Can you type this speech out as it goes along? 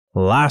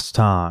Last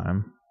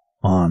time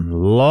on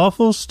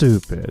Lawful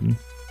Stupid,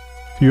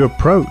 you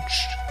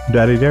approached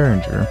Daddy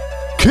Derringer.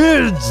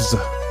 Kids!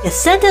 You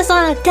sent us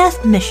on a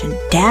death mission,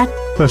 Dad.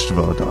 First of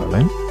all,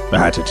 darling,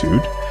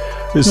 attitude.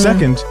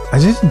 Second, I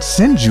didn't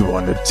send you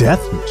on a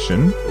death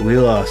mission. We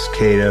lost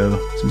Kato,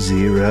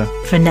 Zira,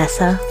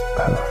 Vanessa.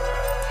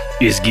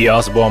 Is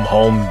Giasbom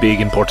home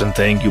big important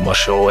thing you must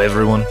show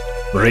everyone?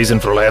 Reason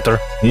for letter?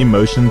 He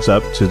motions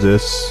up to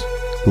this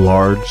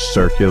large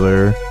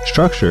circular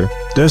structure.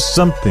 There's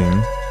something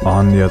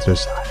on the other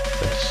side of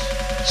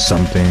this.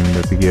 Something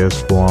that the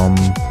Geoswarm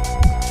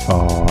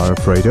are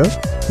afraid of,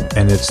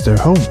 and it's their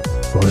home.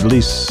 Or at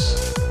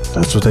least,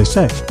 that's what they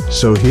say.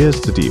 So here's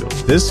the deal.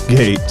 This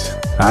gate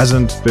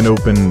hasn't been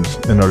opened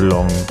in a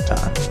long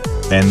time,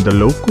 and the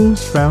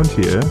locals around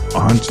here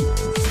aren't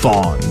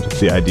fond of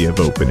the idea of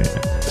opening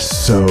it.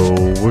 So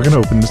we're gonna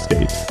open this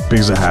gate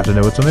because I have to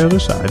know what's on the other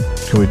side.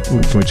 Can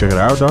we check it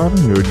out,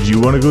 darling? Or do you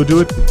want to go do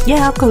it?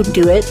 Yeah, I'll go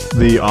do it.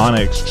 The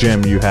Onyx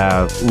gem you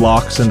have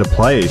locks into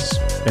place,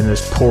 and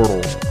this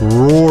portal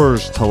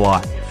roars to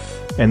life,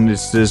 and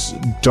it's this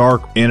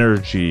dark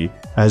energy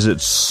as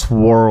it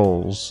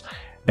swirls,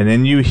 and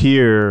then you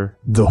hear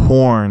the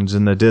horns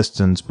in the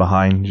distance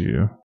behind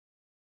you.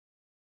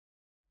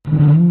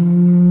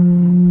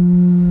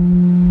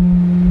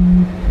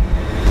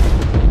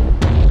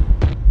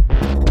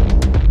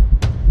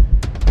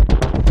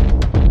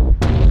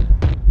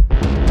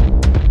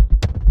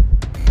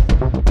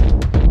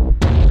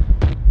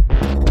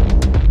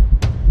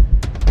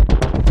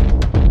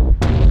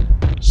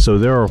 So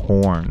there are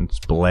horns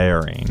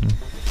blaring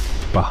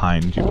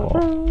behind you all.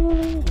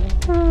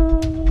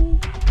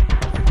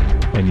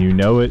 And you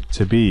know it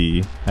to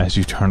be, as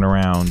you turn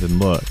around and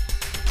look,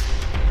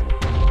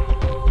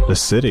 the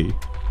city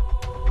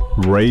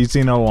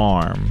raising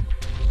alarm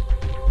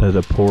that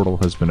a portal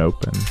has been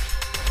opened.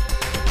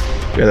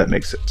 Yeah, that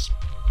makes sense.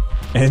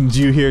 And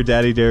you hear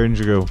Daddy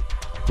Derringer go,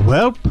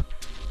 "Welp,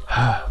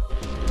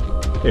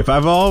 if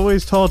I've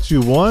always taught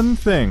you one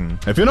thing,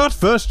 if you're not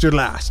first, you're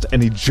last."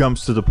 And he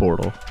jumps to the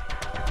portal.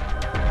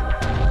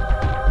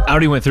 I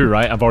already went through,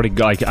 right? I've already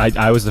got,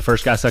 I was the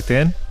first guy sucked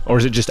in? Or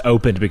is it just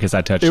opened because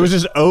I touched it? It was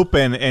just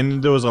open,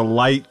 and there was a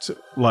light,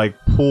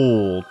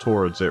 pull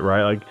towards it,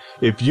 right? Like,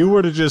 if you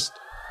were to just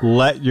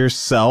let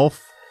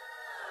yourself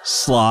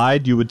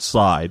slide, you would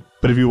slide.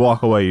 But if you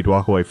walk away, you'd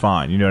walk away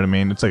fine. You know what I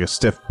mean? It's like a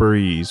stiff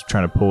breeze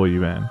trying to pull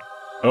you in.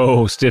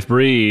 Oh, stiff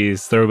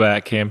breeze,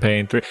 throwback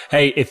campaign 3.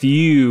 Hey, if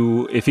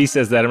he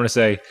says that, I'm going to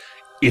say,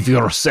 if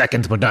you're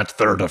second but not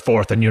third or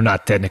fourth, then you're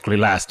not technically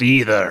last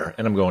either.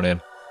 And I'm going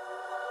in.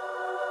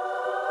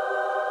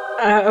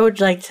 I would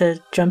like to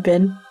jump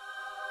in.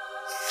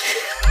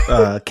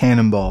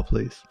 Cannonball,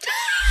 please.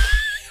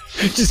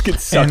 Just get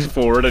sucked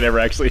forward and never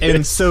actually hit.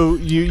 And so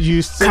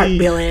you see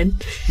Cartwheel in.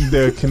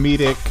 the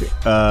comedic,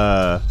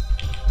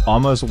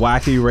 almost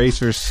wacky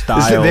racer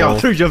style. They all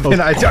three jump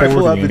in. I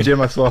pull out the gem,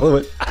 I swallow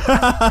it.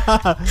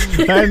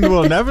 And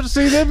we'll never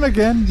see them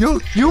again.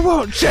 You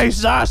won't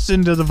chase us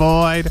into the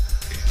void.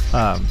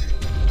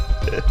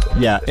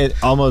 Yeah, it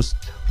almost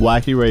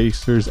Wacky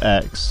Racers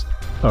X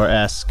or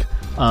esque.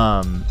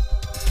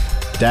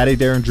 Daddy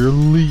Derringer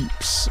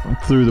leaps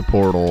through the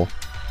portal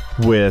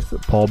with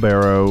Paul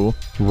Barrow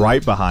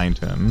right behind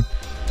him,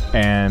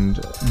 and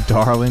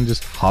Darling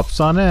just hops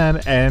on in,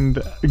 and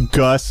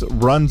Gus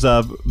runs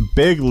up,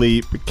 big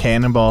leap,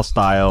 cannonball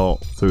style,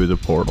 through the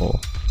portal.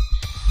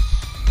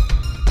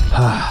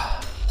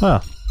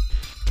 Well,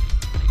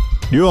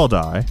 you all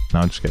die.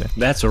 No, I'm just kidding.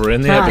 That's where we're in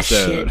the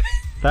episode. Shit.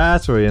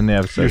 That's where we're in the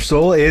episode. Your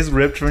soul is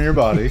ripped from your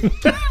body.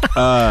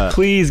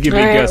 Please give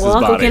me All right, Gus's well,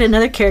 I'll go body. get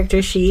another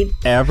character sheet.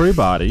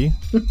 Everybody,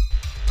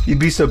 You'd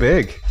be so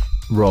big.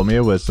 roll me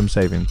a wisdom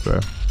saving throw.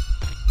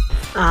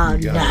 Oh,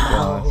 You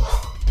got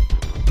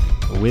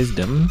no.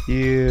 Wisdom.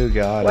 You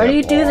got Why it, do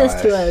you do this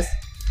boy. to us?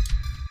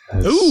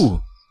 That's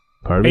Ooh.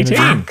 part of it.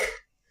 18.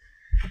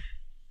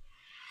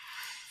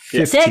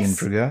 15 6.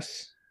 for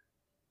Gus.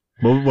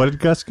 What did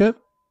Gus get?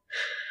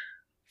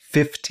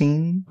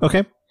 15.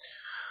 Okay.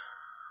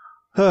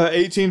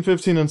 18,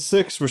 15, and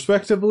 6,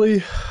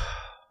 respectively.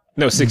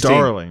 No, 16.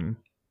 Darling.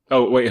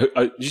 Oh, wait.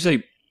 Did you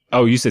say...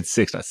 Oh, you said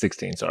 6, not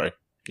 16. Sorry.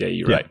 Yeah,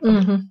 you're Yeah. right.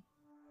 Mm-hmm.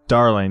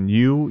 Darling,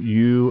 you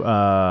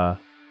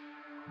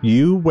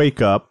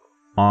wake up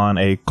on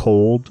a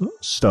cold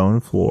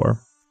stone floor,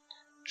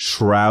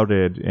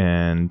 shrouded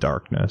in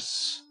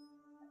darkness,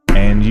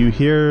 and you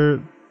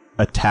hear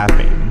a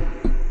tapping.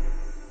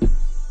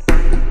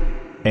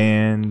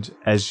 And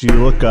as you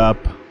look up,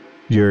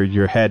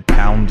 your head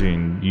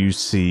pounding, you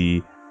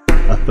see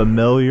a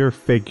familiar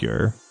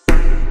figure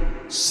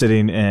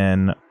sitting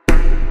in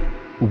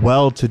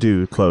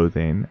well-to-do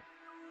clothing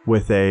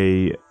with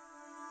a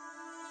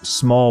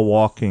small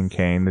walking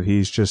cane that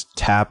he's just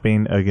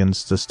tapping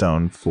against the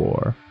stone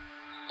floor,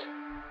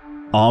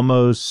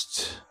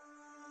 almost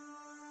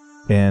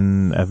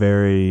in a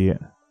very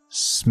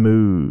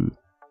smooth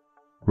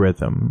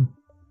rhythm,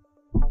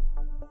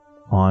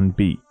 on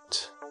beat.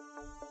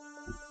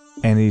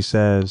 And he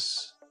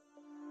says,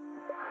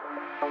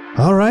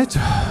 "All right,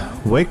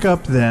 wake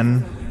up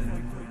then.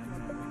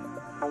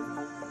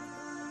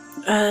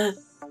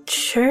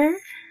 Sure.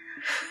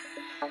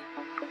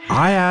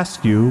 I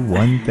ask you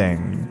one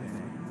thing.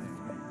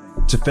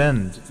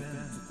 Defend.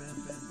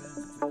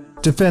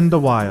 Defend the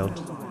wild.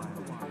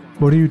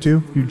 What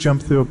do? You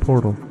jump through a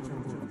portal.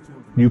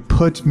 You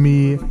put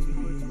me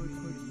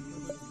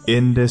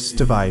in this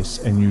device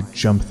and you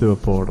jump through a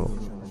portal.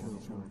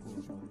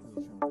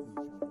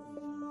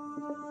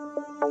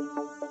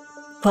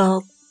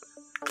 Well,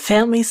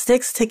 family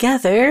sticks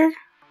together.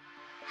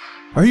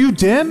 Are you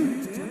dim?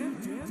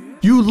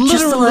 You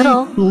Just a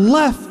literally little.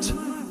 left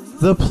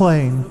the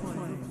plane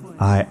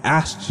I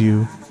asked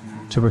you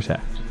to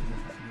protect.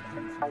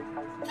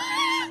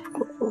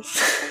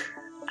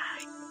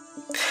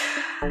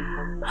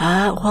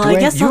 Well, Dwayne, I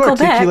guess you I'll go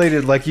back.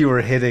 articulated like you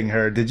were hitting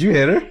her. Did you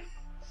hit her?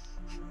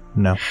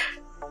 No.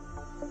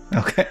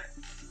 Okay.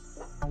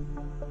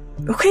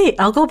 Okay,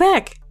 I'll go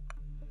back.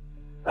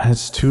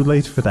 It's too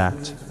late for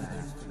that.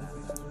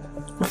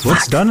 What's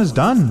Fuck. done is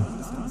done.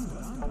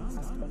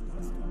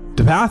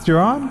 The path you're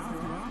on,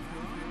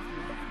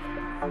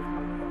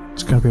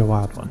 it's gonna be a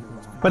wild one.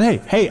 But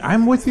hey,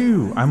 I'm with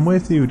you.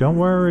 Don't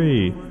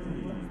worry.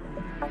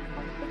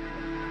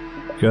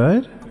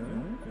 Good?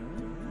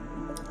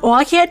 Well,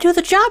 I can't do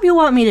the job you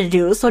want me to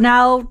do, so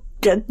now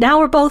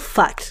we're both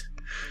fucked.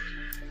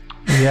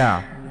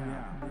 Yeah.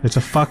 It's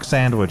a fuck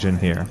sandwich in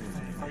here.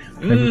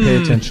 Maybe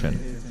pay attention.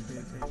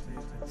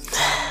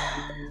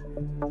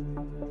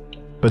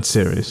 But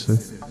seriously,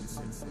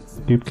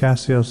 keep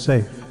Cassio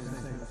safe.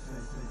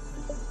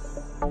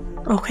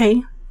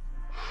 Okay.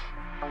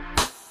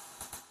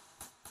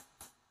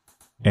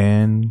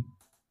 And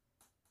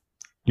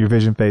your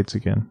vision fades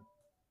again.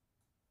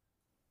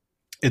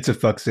 It's a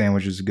Fuck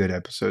Sandwich is a good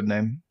episode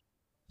name.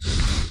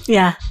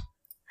 Yeah.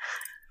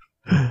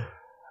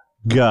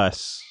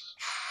 Gus.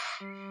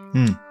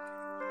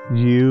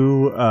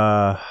 You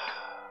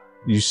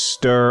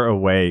stir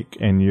awake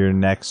and you're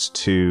next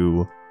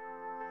to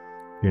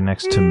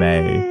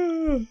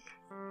May.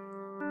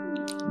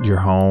 You're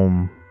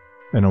home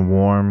in a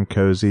warm,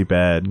 cozy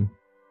bed.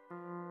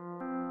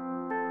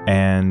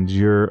 And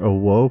you're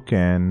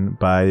awoken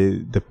by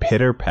the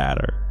pitter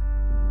patter.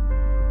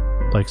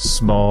 Like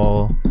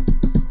small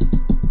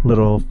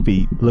little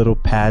feet, little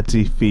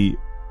padsy feet,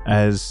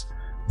 as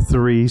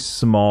 3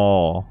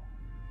 small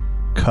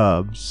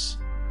cubs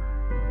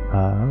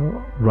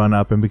run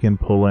up and begin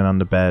pulling on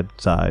the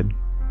bedside.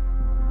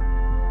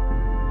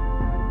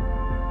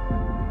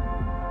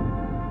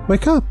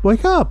 Wake up!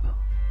 Wake up!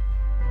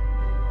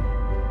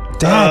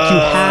 Dad, you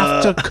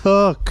have to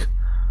cook!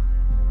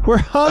 We're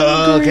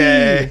hungry!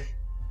 Okay.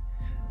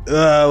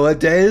 What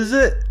day is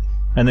it?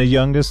 And the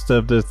youngest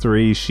of the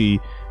 3, she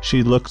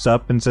looks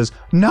up and says,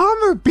 "Nom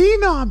or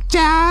Benom,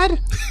 Dad!"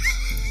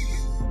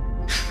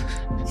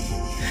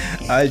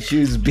 I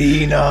choose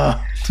Beano.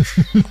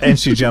 And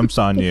she jumps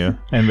on you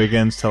and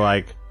begins to,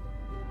 like,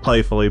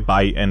 playfully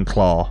bite and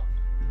claw.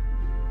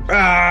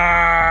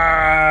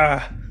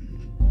 Ah!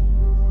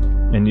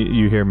 And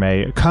you hear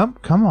May,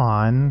 come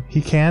on.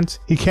 He can't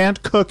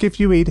cook if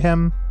you eat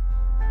him.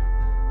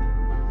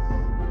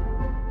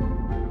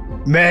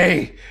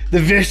 May, the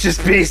vicious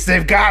beast,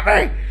 they've got me.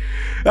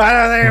 I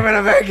don't think I'm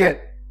gonna make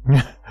it.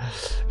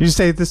 You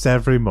say this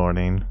every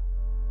morning.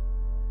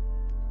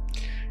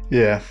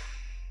 Yeah.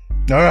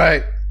 All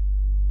right.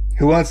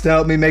 Who wants to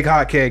help me make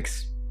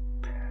hotcakes?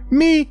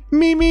 Me.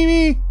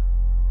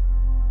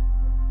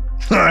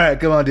 All right,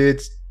 come on,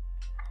 dudes.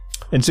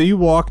 And so you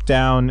walk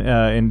down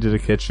into the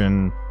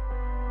kitchen,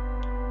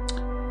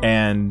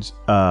 and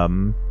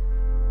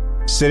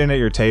sitting at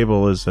your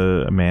table is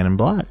a man in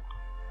black,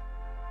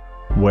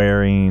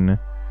 wearing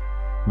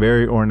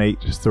very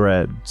ornate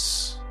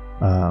threads.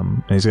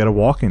 And he's got a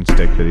walking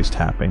stick that he's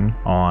tapping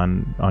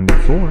on your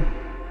floor.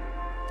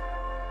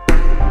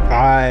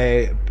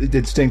 I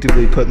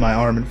instinctively put my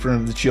arm in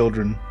front of the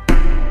children.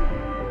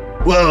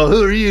 Whoa,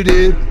 who are you,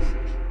 dude?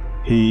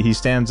 He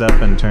stands up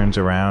and turns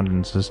around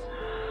and says,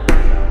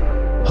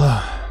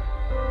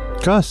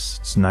 "Gus,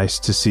 it's nice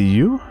to see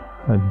you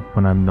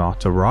when I'm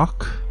not a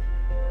rock."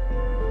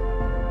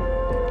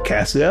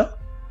 Cassio?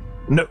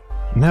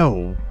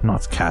 No,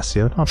 not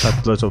Cassio, not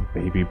that little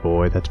baby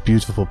boy, that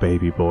beautiful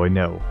baby boy,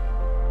 no.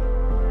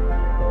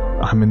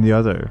 I'm in the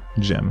other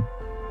gym.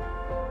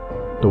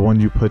 The one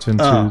you put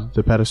into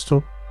the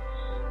pedestal?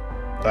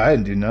 I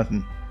didn't do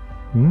nothing.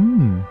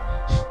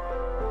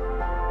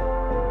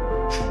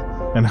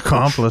 An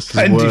accomplice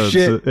I is didn't do words,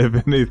 shit.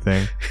 if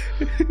anything.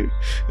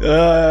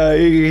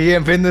 You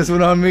can't pin this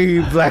one on me,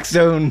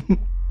 Blackstone.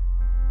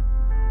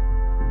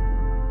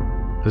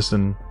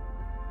 Listen.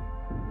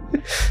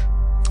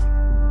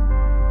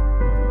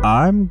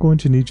 I'm going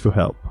to need your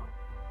help.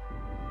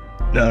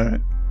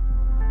 Alright.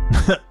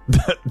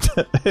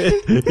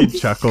 He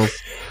chuckles.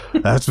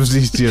 That was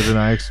easier than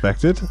I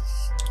expected.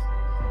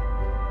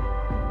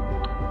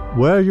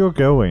 Where you're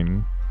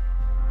going,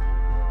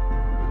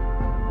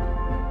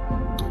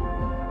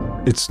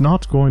 it's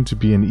not going to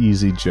be an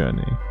easy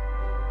journey.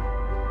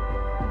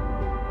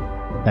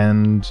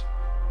 And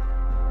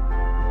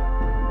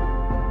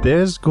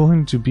there's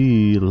going to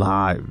be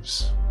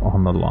lives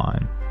on the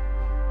line.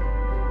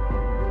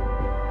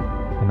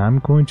 And I'm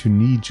going to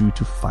need you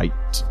to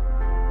fight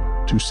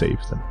to save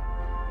them.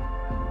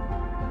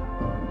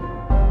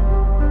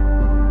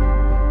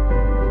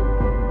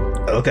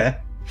 Okay.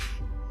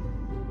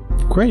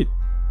 Great.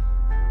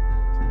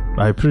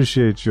 I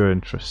appreciate your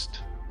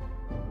interest.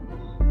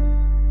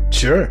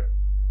 Sure.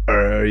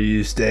 Are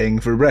you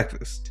staying for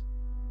breakfast?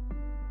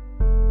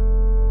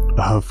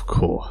 Of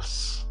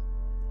course.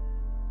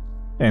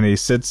 And he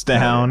sits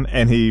down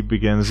and he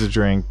begins to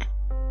drink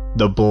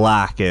the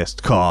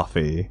blackest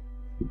coffee.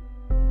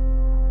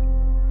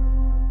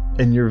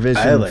 And your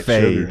vision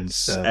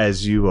fades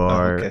as you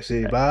are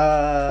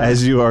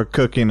as you are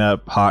cooking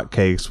up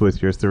hotcakes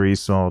with your 3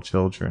 small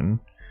children.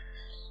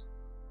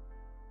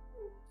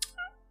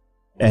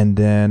 And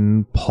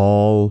then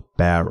Paul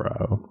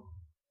Barrow.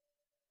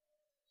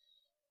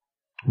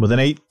 With an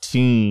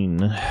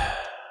 18,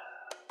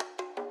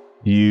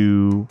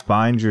 you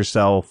find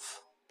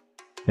yourself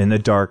in the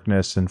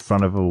darkness in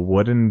front of a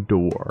wooden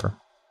door.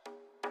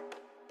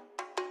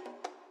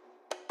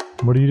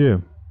 What do you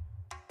do?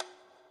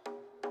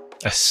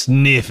 I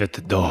sniff at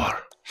the door.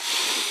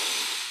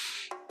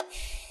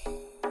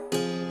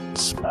 It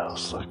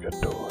smells like a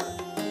door.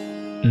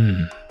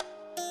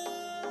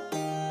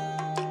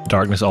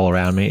 Darkness all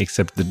around me,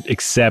 except the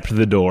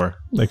door.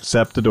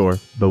 Except the door,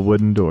 the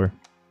wooden door.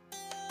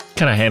 What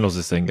kind of handles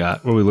this thing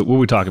got? What are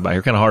we talking about here?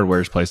 What kind of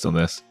hardware is placed on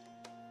this?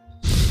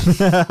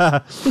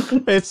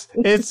 it's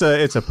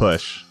a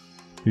push.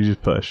 You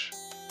just push.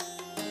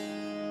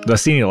 Do I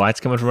see any lights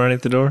coming from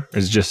underneath the door? Or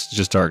is it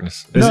just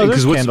darkness?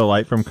 There's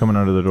candlelight from coming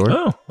under the door.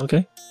 Oh,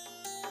 okay.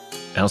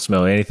 I don't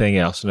smell anything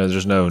else. No,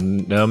 there's no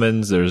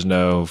gnomons. There's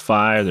no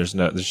fire. There's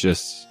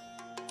just.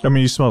 I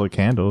mean, you smell the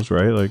candles,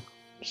 right? Like,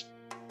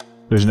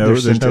 there's no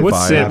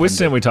fire. What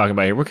scent are we talking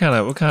about here? What kind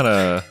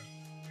of?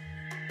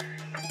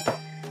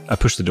 I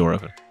push the door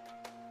open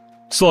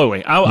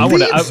slowly. I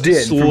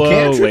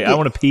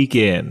want to peek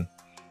in.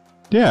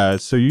 Yeah,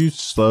 so you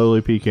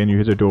slowly peek in, you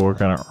hit the door,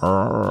 kind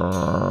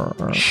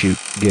of shoot,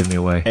 give me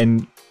away.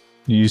 And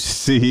you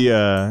see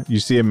a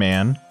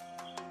man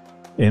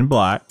in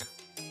black,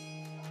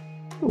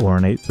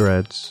 ornate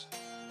threads,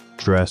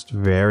 dressed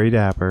very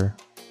dapper,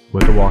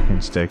 with a walking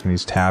stick, and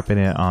he's tapping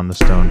it on the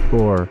stone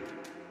floor.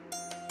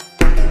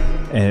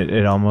 And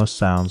it almost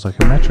sounds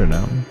like a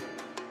metronome.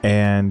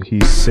 And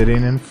he's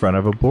sitting in front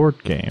of a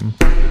board game,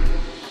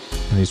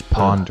 and he's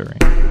pondering.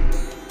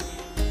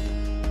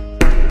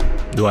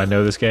 Do I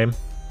know this game?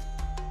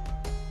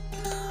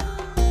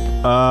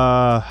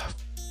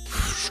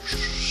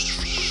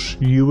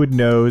 You would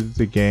know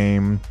the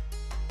game.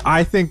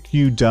 I think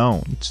you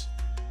don't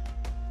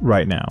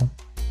right now.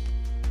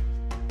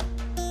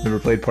 Never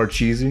played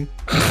Parcheesi?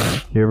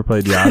 You ever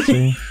played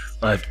Yahtzee?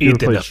 I've You ever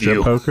eaten played a strip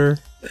few. poker?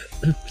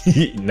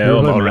 No,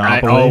 I'm already, I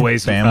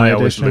always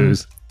edition?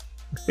 lose.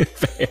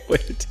 Family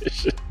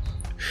edition.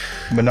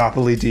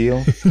 Monopoly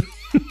Deal?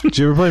 Did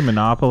you ever play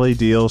Monopoly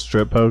Deal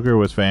Strip Poker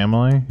with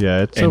family?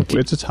 Yeah,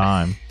 it's a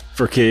time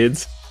for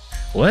kids.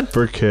 What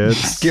for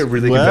kids? Get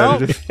really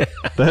competitive.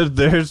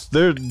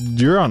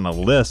 You're on the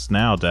list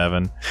now,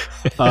 Devin.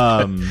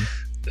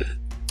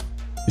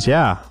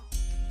 Yeah.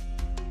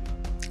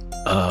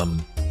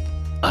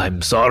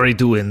 I'm sorry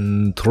to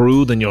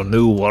intrude in your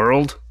new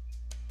world.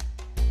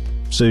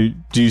 So,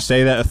 do you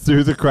say that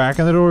through the crack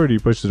in the door, or do you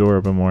push the door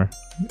open more?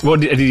 Well,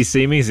 did he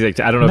see me? Is he like,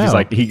 I don't know if he's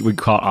like, he would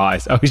caught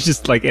eyes. Oh, he's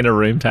just like in a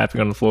room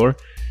tapping on the floor.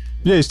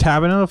 Yeah, he's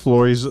tapping on the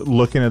floor. He's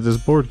looking at this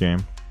board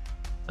game.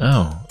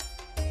 Oh.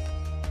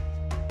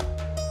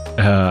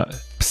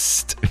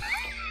 Psst.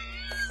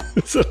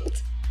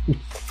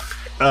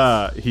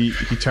 He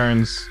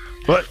turns.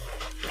 What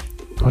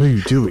are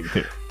you doing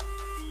here?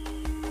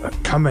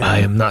 Come in. I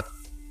am not.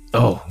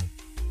 Oh.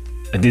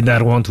 I did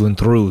not want to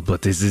intrude,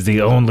 but this is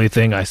the only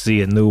thing I see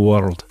in New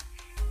World.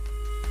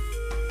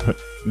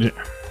 Yeah.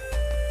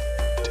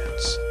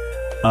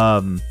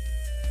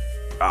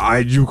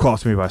 You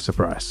caught me by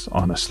surprise,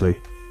 honestly.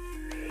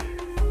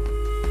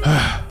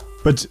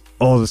 But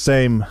all the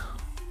same,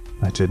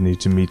 I did need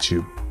to meet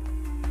you.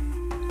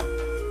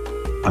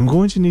 I'm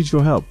going to need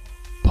your help,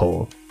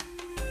 Paul.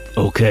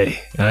 Okay,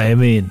 I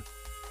am in.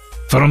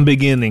 From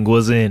beginning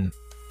was in.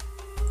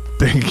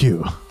 Thank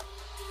you.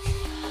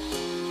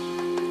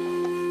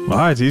 All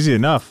right, easy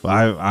enough.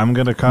 I'm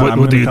gonna come. I'm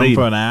gonna come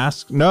for an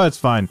ask. No, it's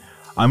fine.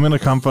 I'm gonna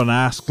come for an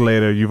ask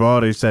later. You've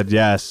already said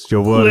yes.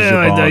 Your word is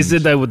your bond. I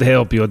said I would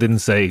help you. I didn't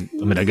say.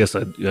 I mean, I guess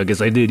I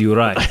did. You're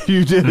right.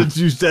 You did.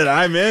 You said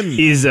I'm in.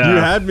 You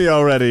had me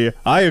already.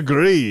 I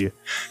agree.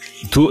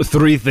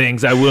 3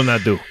 things I will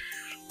not do.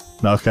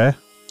 Okay.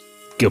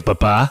 Kill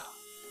Papa.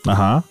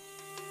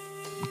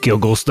 Kill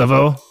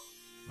Gustavo.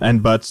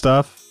 And butt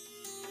stuff.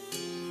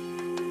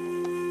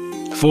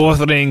 4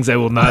 things I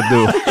will not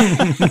do.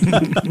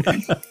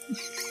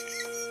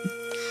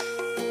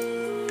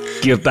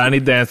 Kill Tiny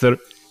Dancer.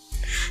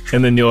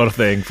 And then your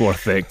thing, 4th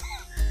thing.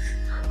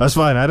 That's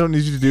fine. I don't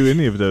need you to do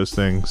any of those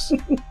things.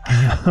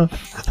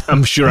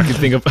 I'm sure I can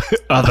think of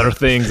other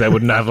things I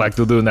would not like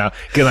to do now.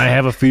 Can I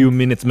have a few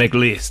minutes make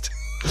list?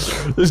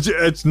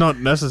 It's not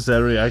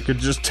necessary. I could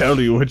just tell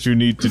you what you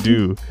need to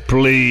do.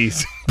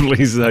 Please,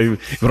 I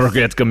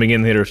regret coming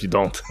in here if you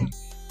don't.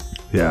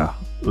 Yeah,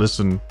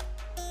 listen.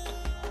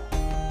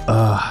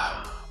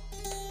 Are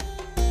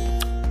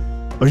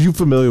you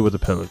familiar with the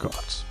Pillar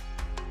Gods?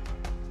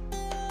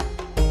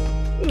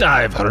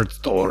 I've heard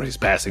stories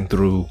passing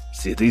through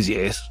cities,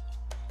 yes.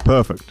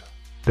 Perfect.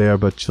 They are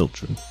but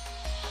children.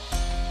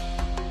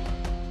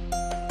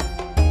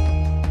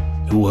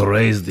 Who will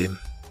raise them?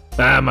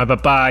 My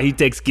papa, he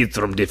takes kids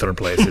from different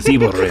places. He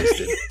will raise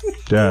them.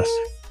 Yes.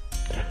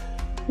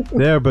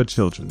 They are but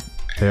children.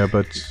 They are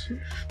but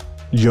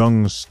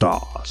young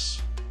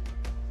stars.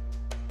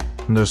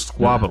 And they're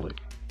squabbling.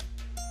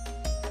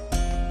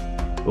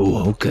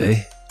 Oh,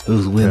 okay.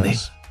 Who's winning?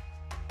 Yes.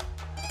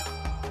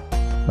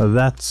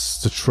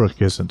 That's the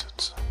trick, isn't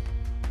it?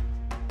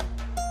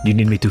 You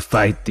need me to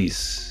fight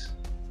these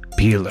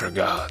Pillar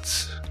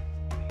Gods.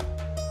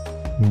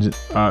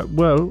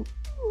 Well,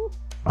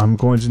 I'm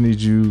going to need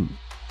you...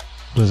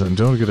 Listen,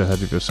 don't get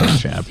ahead of yourself,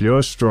 champ.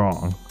 You're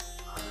strong.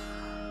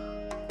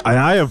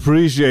 I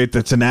appreciate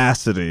the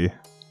tenacity.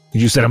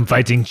 You said I'm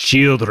fighting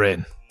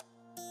children.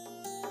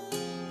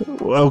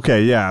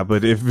 Okay, yeah,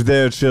 but if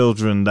they're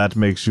children, that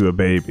makes you a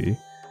baby.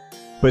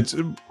 But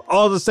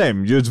all the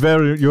same, you're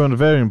a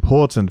very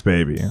important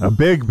baby. A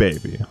big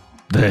baby.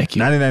 Thank you.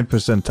 99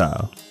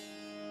 percentile.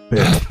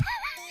 Big.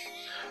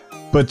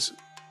 But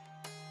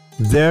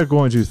they're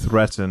going to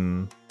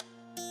threaten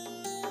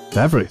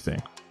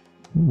everything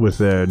with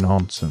their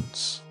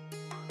nonsense.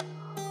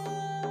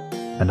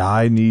 And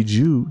I need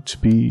you to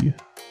be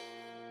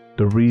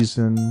the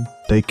reason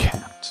they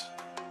can't.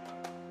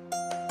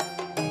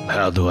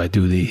 How do I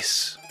do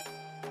this?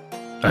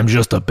 I'm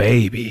just a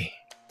baby.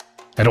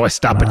 How do I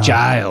stop a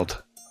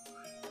child?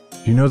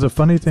 You know the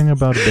funny thing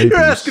about babies... You're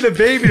asking a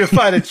baby to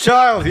fight a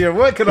child here.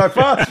 What can I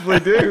possibly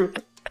do?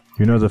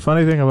 You know the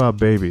funny thing about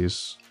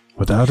babies,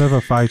 without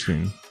ever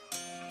fighting,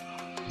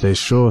 they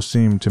sure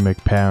seem to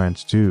make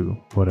parents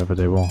do whatever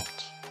they want.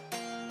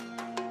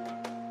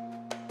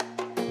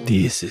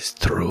 This is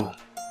true.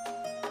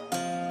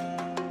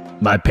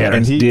 My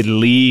parents did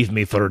leave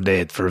me for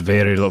dead for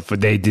very long, for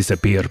they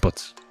disappeared,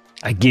 but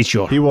I get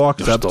your He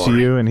walks up story. to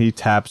you and he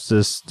taps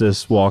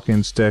this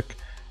walking stick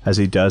as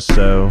he does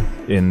so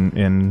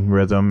in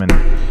rhythm, and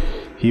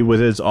he, with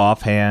his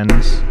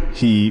offhands,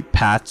 he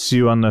pats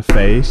you on the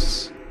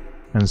face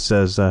and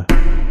says,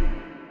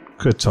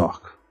 good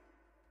talk.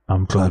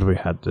 I'm glad we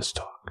had this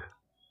talk.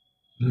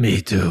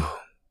 Me too.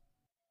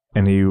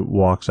 And he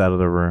walks out of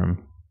the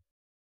room.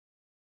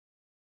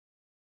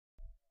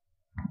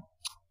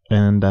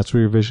 And that's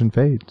where your vision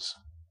fades.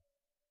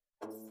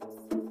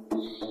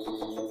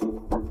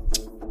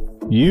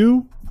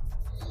 You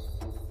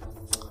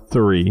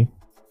three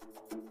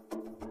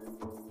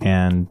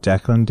and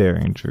Declan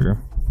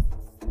Derringer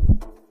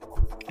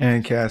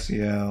And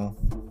Cassiel.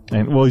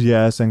 and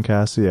and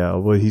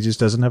Cassiel. Well, he just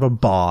doesn't have a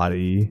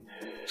body.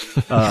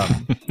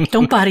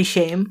 Don't body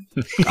shame.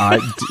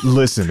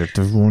 Listen, if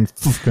there's one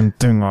fucking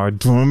thing I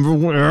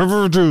don't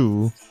ever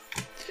do,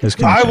 is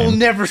kink I shame. will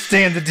never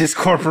stand the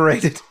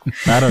discorporated.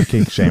 I don't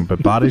kink shame,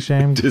 but body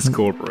shame.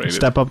 Discorporated.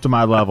 Step up to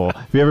my level.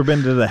 Have you ever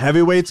been to the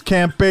heavyweights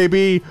camp,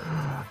 baby?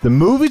 The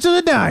movies of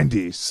the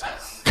 90s.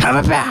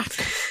 Coming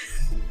back.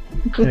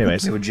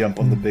 Anyways, They would jump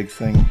on the big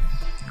thing.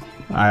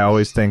 I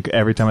always think,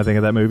 every time I think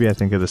of that movie, I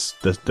think of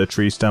the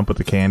tree stump with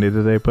the candy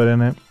that they put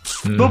in it.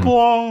 The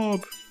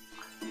blob.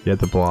 Yeah,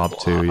 the blob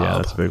too. Yeah,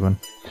 that's a big one.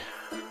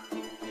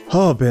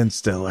 Oh, Ben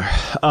Stiller.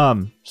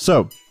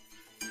 So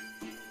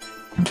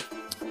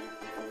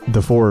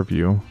the four of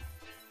you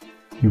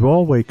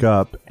all wake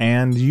up,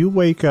 and you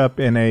wake up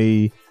in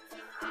a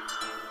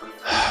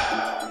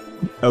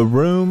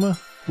room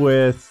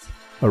with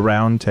a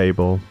round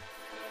table,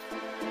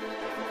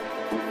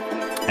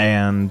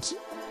 and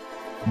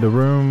the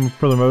room,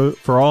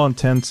 for all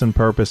intents and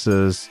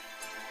purposes,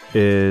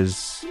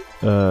 is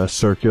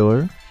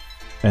circular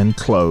and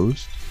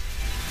closed.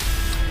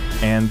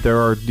 And there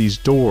are these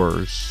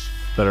doors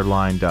that are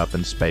lined up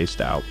and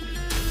spaced out.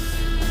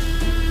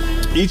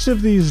 Each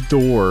of these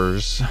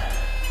doors,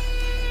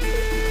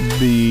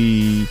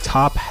 the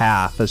top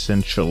half,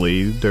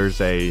 essentially,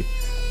 there's a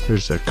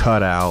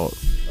cutout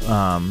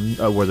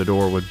where the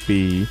door would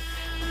be,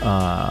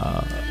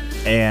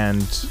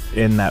 and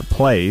in that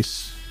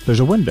place, there's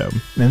a window,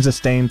 and it's a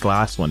stained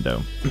glass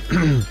window.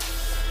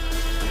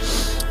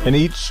 And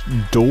each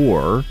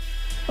door,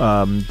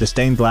 the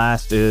stained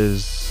glass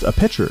is a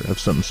picture of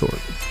some sort.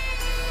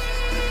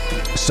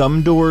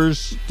 Some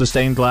doors, the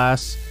stained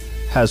glass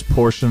has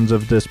portions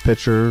of this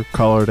picture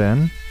colored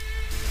in.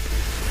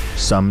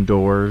 Some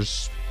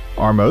doors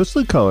are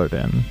mostly colored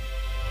in.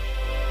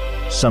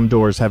 Some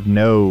doors have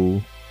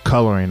no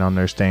coloring on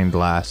their stained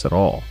glass at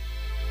all.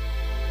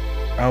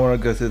 I want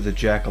to go through the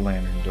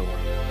jack-o'-lantern door.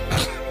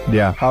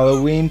 Yeah.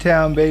 Halloween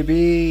Town,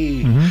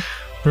 baby.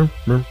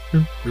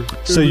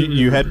 So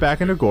you head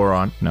back into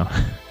Goron. No.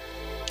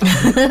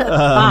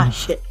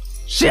 Shit.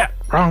 Shit,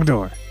 wrong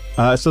door.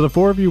 So the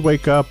four of you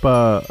wake up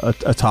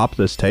atop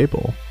this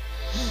table,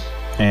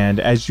 and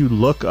as you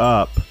look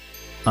up,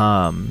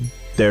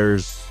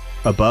 there's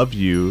above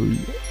you,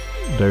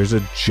 there's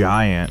a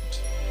giant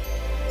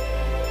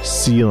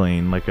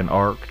ceiling, like an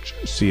arched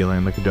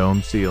ceiling, like a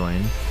dome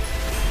ceiling,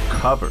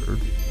 covered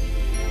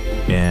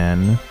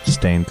in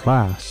stained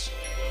glass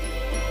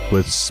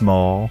with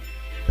small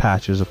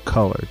patches of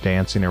color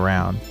dancing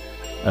around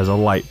as a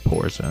light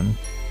pours in.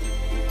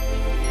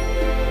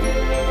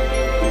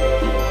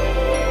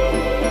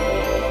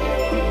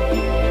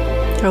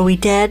 Are we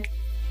dead?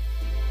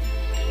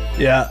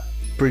 Yeah,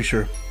 pretty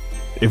sure.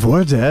 If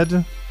we're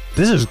dead,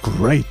 this is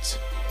great.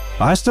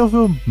 I still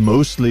feel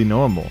mostly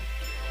normal.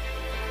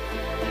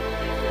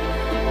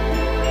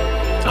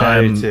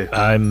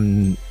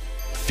 I'm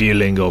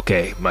feeling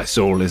okay. My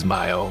soul is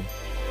my own.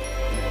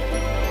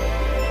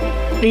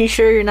 Are you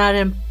sure you're not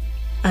in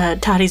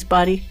Toddy's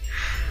body?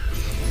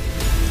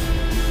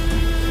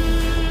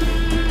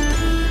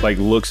 Like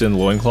looks in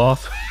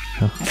loincloth.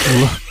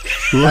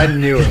 I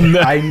knew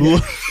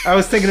it. I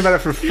was thinking about it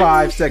for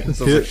 5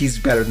 seconds. I was like, he's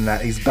better than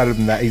that. He's better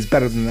than that. He's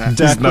better than that.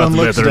 Declan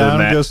looks better down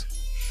than and that. goes,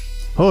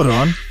 hold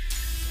on.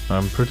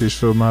 I'm pretty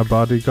sure my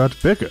body got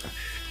bigger.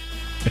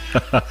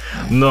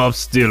 No, I'm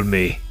still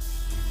me.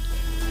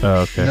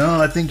 Oh, okay. No,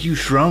 I think you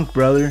shrunk,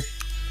 brother.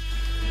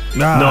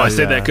 No, I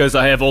said that because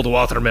I have old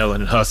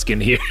watermelon husk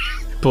in here.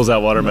 Pulls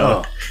out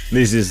watermelon.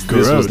 This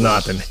Gross. was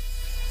nothing.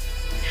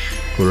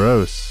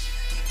 Gross.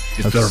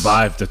 It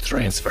survived the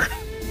transfer.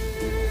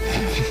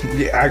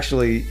 Yeah,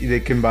 actually, they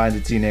combined the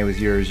DNA with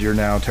yours. You're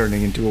now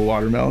turning into a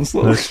watermelon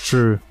slowly. That's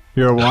true.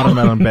 You're a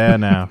watermelon bear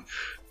now.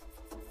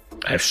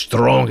 I have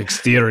strong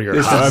exterior.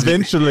 This husk.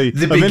 Eventually,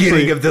 The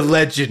beginning of the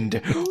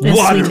legend.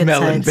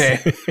 Watermelon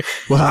bear.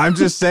 Well, I'm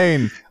just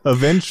saying,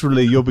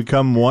 eventually you'll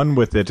become one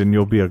with it and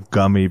you'll be a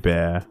gummy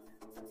bear.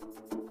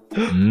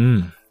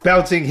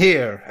 Bouncing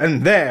here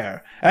and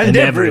there and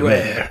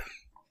everywhere.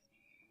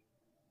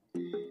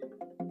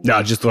 No,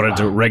 I just thought I'd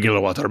do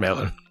regular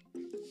watermelon.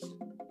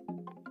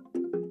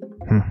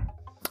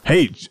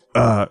 Hey,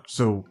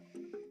 so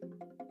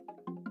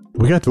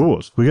we got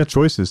doors, we got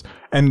choices,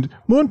 and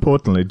more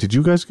importantly, did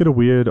you guys get a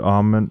weird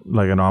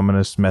an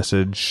ominous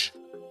message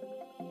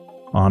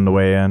on the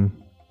way in?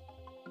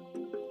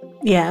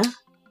 Yeah.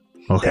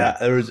 Okay.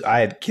 Yeah,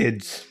 I had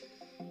kids.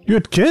 You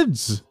had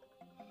kids.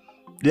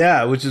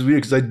 Yeah, which is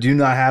weird because I do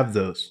not have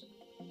those.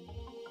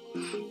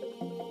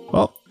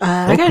 Well,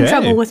 I got in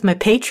trouble with my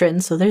patron,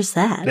 so there's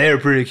that. They are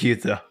pretty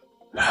cute though.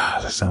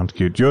 That sounds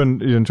cute. You're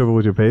in trouble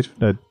with your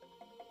patron?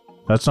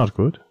 That's not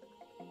good.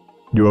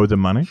 You owe them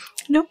money?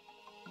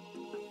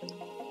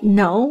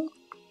 No.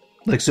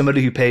 Like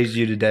somebody who pays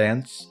you to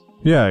dance.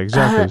 Yeah,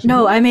 exactly.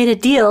 No, I made a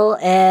deal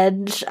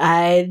and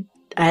I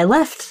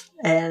left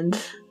and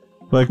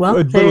like,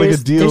 well, but like a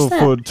there's deal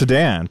that. to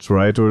dance,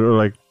 right? Or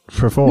like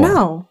perform?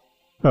 No.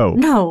 Oh.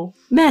 No.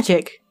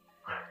 Magic.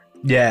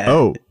 Yeah.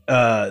 Oh.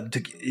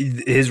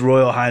 His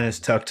Royal Highness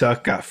Tuk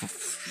Tuk got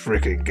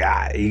freaking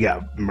got. He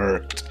got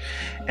murked,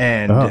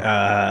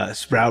 and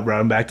Sprout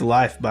brought him back to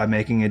life by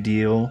making a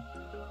deal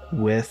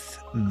with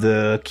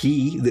the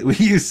key that we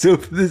used to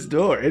open this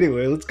door.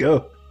 Anyway, let's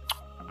go.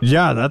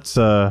 Yeah, that's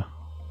not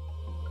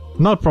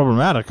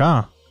problematic,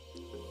 huh?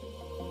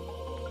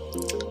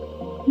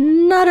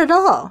 Not at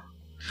all.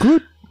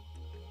 Good.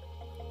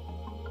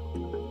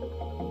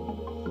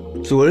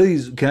 So what are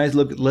these?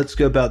 Let's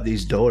go about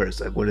these doors.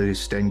 Like, what do these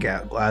stained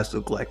glass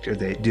look like? Do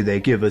they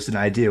give us an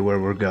idea where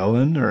we're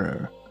going,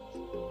 or?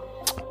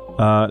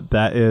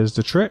 That is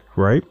the trick,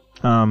 right?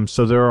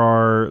 So there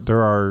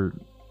are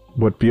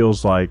what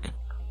feels like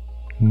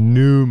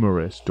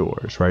numerous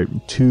doors, right?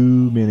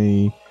 Too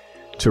many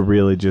to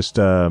really just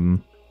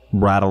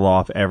rattle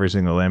off every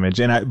single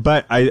image. And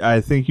I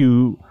think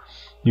you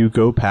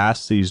go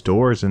past these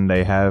doors and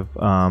they have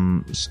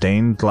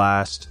stained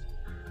glass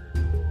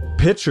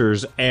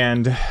pictures,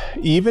 and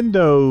even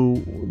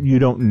though you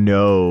don't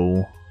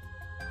know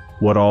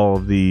what all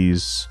of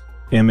these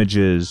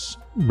images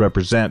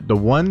represent, the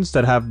ones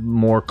that have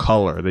more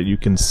color, that you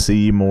can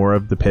see more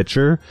of the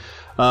picture,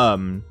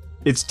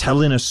 it's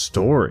telling a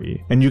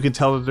story, and you can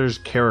tell that there's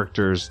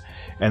characters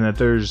and that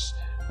there's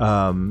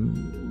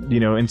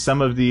in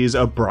some of these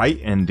a bright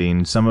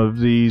ending, some of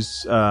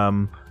these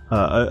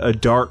a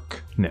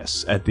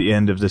darkness at the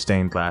end of the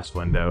stained glass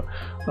window,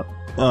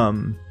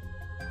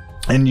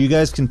 and you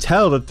guys can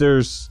tell that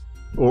there's,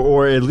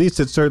 or at least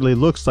it certainly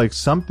looks like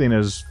something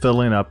is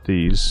filling up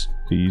these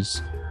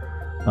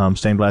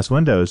stained glass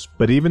windows.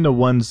 But even the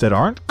ones that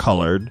aren't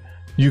colored,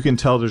 you can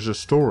tell there's a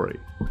story.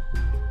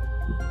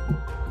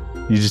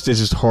 It's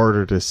just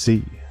harder to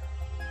see.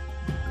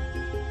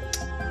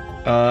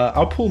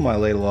 I'll pull my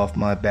ladle off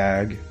my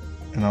bag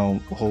and I'll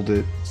hold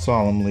it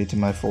solemnly to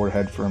my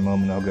forehead for a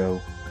moment. I'll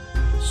go,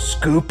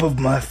 "Scoop of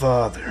my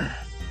father,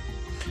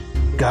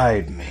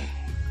 guide me."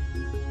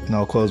 And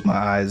I'll close my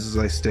eyes as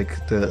I stick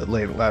the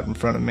ladle out in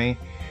front of me,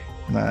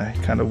 and I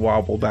kind of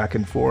wobble back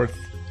and forth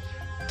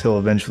till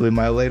eventually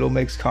my ladle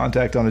makes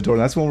contact on the door.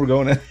 And that's when we're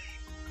going in.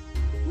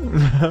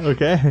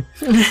 Okay.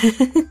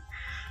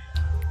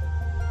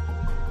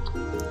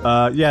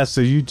 Yeah,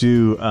 so you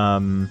do,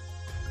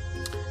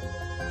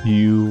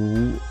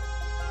 you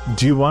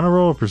Do you want to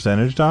roll a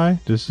percentage die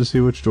just to see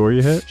which door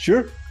you hit?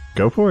 Sure.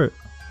 Go for it.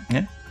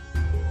 Yeah.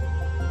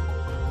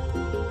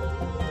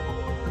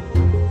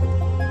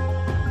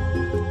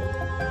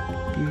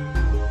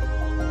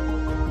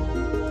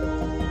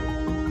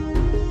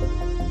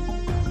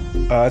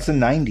 It's a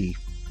 90.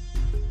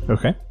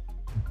 Okay.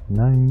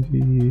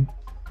 90.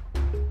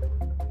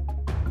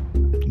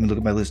 Let me look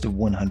at my list of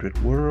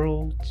 100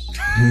 worlds.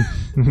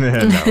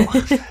 No.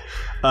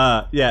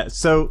 Yeah,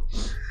 so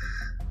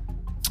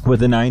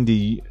with a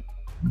 90...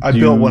 I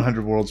built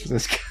 100 worlds for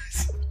this,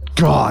 guys.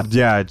 God,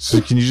 yeah. So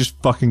can you just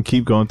fucking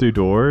keep going through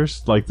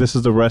doors? Like, this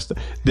is the rest...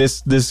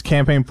 This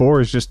campaign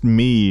 4 is just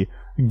me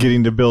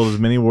getting to build as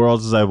many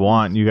worlds as I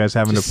want, and you guys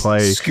having to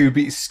play...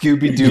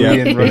 Scooby-Doo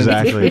and run.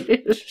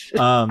 Exactly.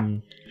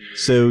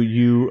 So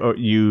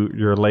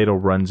your ladle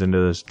runs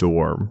into this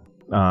door,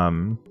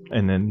 and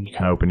then you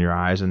kind of open your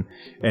eyes, and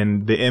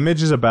the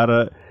image is about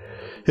a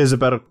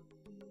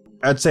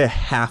I'd say a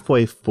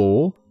halfway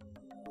full.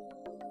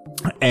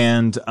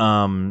 And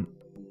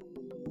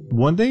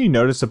one thing you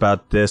notice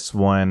about this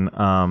one,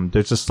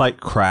 there's a slight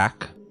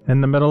crack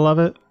in the middle of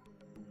it,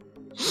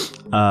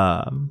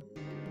 and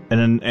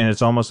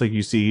it's almost like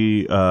you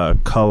see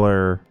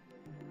color,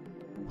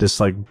 this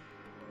like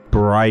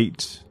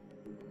bright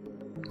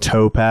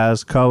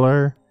topaz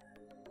color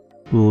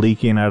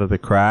leaking out of the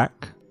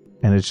crack,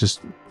 and it's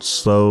just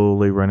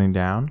slowly running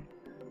down.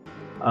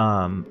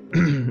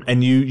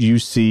 And you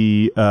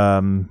see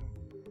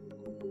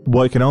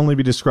what can only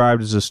be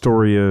described as a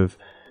story of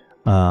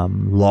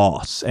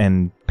loss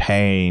and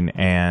pain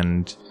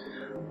and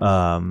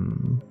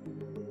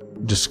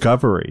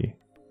discovery.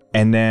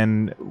 And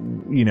then,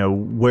 you know,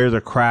 where the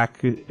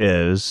crack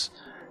is,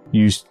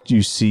 you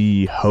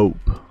see hope,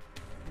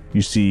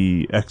 you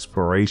see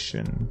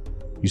exploration,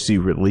 you see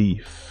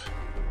relief.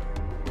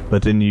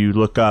 But then you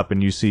look up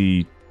and you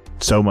see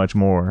so much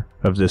more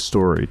of this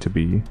story to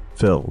be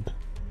filled.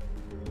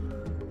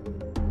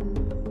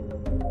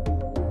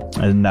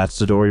 And that's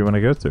the door you want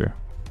to go through.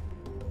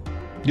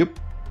 Yep.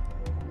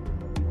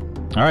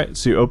 All right,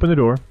 so you open the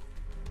door,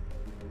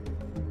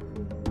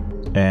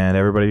 and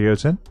everybody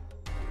goes in.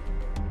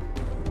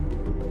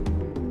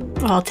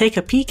 I'll take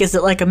a peek. Is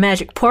it like a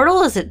magic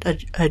portal? Is it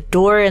a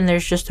door and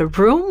there's just a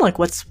room? Like,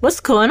 what's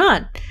going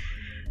on?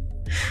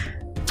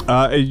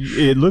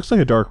 It looks like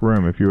a dark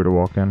room if you were to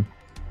walk in.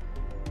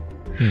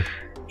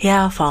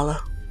 Yeah, I'll follow.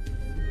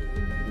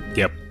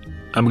 Yep.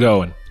 I'm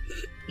going.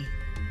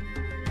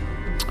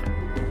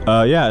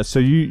 Yeah, so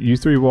you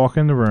three walk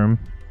in the room,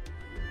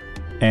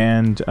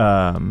 and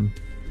the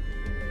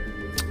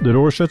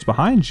door shuts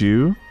behind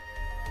you,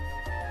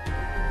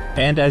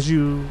 and as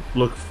you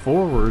look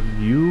forward,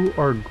 you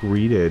are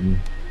greeted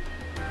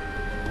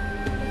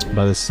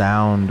by the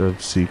sound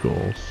of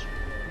seagulls,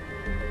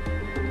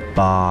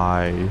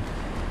 by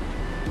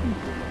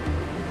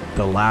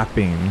the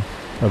lapping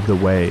of the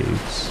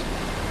waves,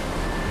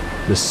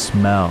 the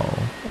smell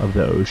of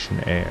the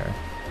ocean air.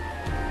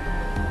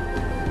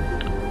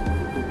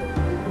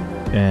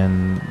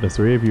 And the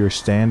three of you are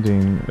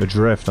standing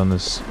adrift on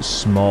this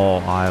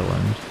small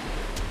island.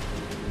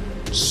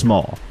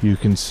 Small. You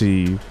can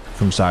see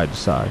from side to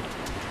side.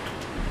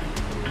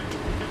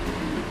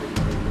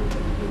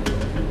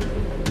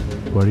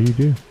 What do you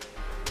do?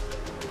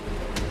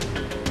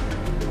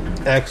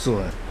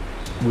 Excellent.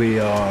 We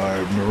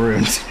are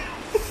marooned.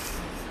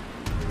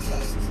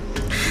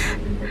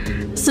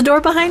 Is the door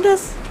behind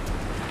us?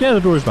 Yeah, the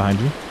door's behind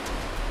you.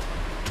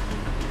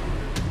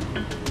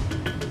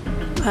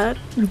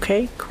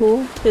 Okay,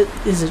 cool.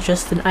 Is it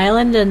just an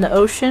island and the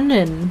ocean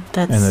and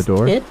that's And a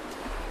door? it?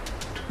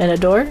 And a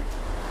door?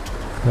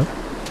 Yep.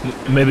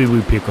 Maybe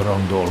we pick a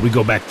wrong door. We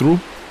go back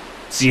through,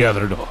 see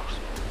other doors.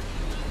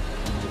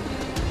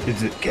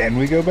 Can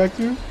we go back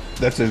through?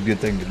 That's a good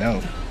thing to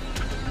know.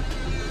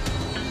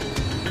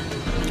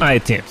 I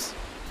attempt.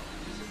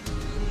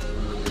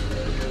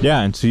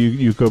 Yeah, and so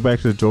you go back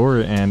to the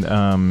door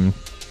and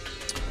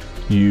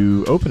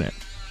you open it.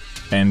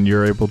 And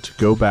you're able to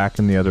go back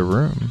in the other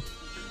room,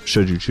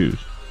 should you choose.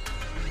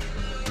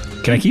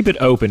 Can I keep it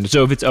open?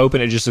 So if it's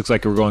open, it just looks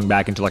like we're going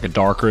back into like a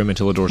dark room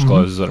until the door's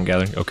closed, is what I'm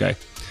gathering? Okay.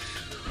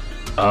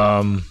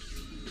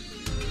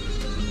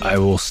 I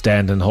will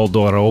stand and hold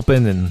door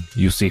open, and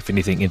you see if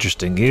anything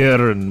interesting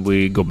here, and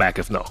we go back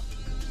if no.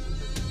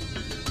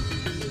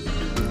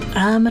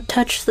 I'ma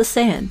touch the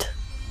sand.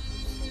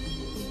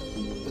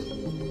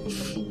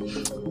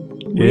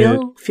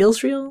 Real?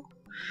 Feels real?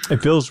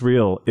 It feels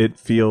real. It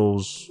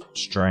feels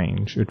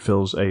strange. It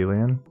feels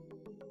alien.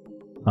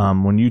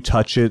 When you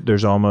touch it,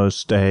 there's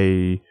almost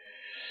a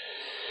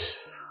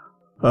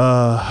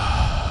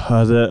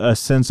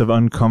sense of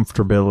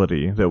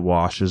uncomfortability that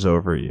washes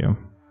over you.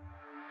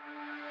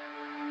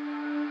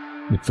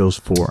 It feels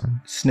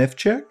foreign. Sniff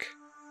check?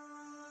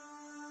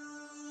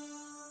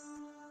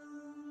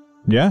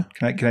 Yeah.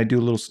 Can I do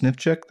a little sniff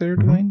check there,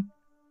 Dwayne?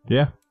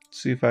 Yeah.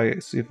 See if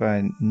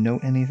I know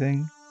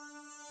anything.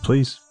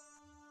 Please.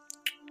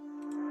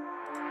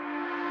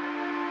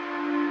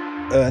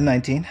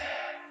 19.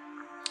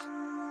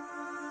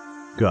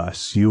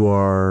 Gus, you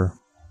are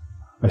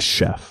a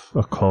chef,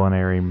 a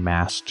culinary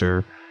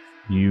master.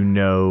 You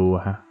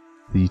know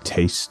the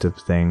taste of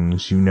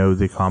things. You know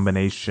the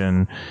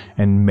combination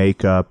and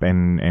makeup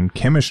and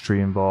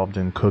chemistry involved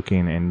in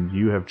cooking, and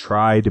you have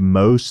tried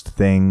most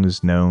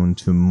things known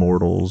to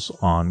mortals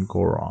on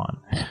Goron.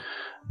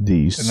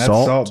 The And that's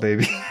salt,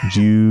 baby.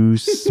 you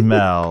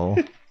smell.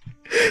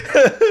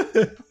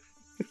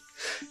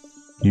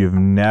 You've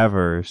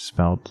never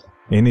smelled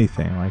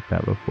anything like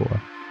that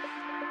before.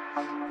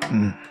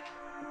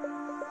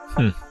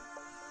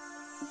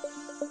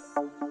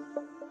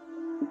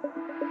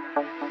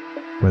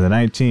 With a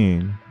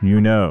 19, you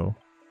know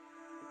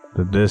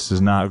that this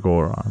is not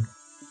Goron.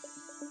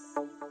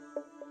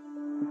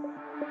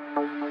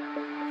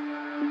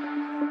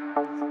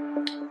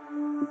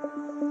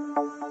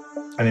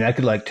 I mean, I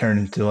could like turn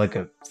into like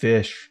a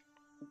fish.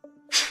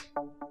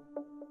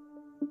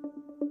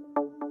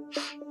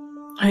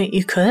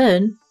 You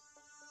could.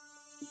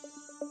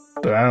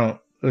 But I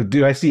don't.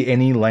 Do I see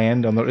any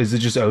land on the? Is it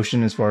just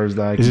ocean as far as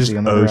that I can It's see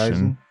on just the ocean.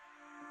 horizon?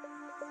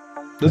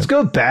 Let's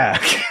go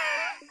back.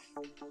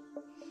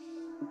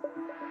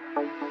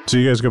 So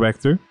you guys go back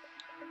through?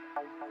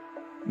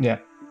 Yeah.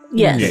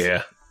 Yes.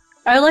 Yeah.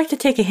 I would like to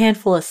take a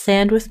handful of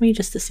sand with me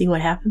just to see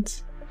what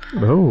happens.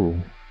 Oh,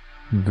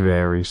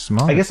 very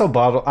smart. I guess I'll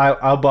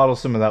bottle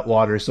some of that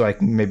water so I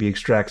can maybe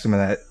extract some of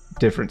that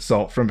different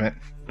salt from it.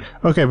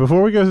 Okay,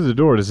 before we go through the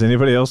door, does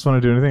anybody else want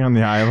to do anything on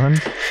the island?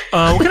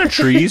 What kind of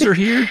trees are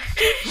here?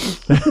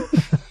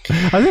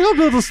 I think I'll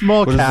build a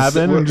small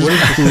cabin and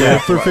just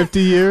live for 50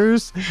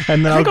 years,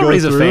 and then I'll go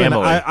raise a through. And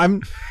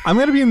family. I'm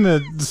going to be in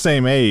the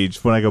same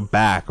age when I go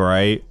back,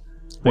 right?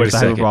 Wait a It's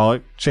second.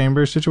 hyperbolic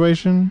chamber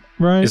situation,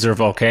 right? Is there a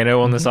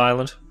volcano on this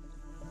island?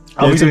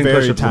 It's a doing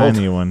very push-ups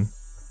tiny one.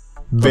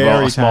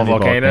 Very a small tiny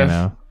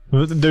volcano?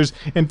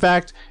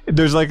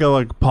 There's like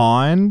a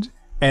pond,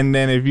 and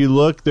then if you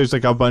look, there's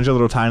like a bunch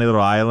of tiny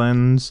little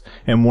islands,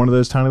 and one of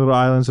those tiny little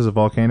islands has a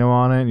volcano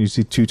on it, and you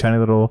see two tiny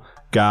little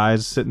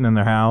guys sitting in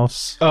their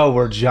house. Oh,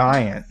 we're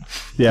giant.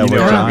 Yeah, You know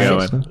we're where I'm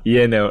giants. going.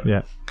 Yeah, no.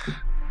 Yeah.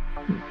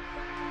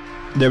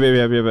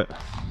 Yeah.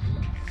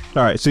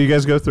 All right, so you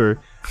guys go through.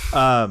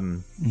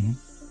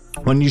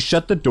 When you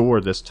shut the door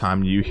this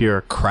time, you hear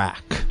a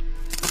crack.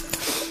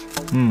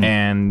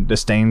 And the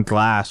stained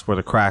glass where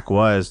the crack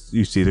was,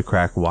 you see the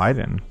crack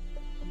widen.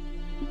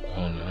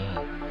 Oh, no.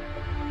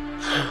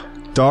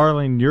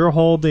 Darling, you're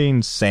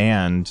holding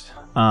sand,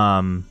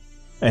 and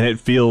it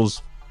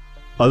feels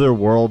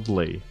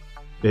otherworldly.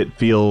 It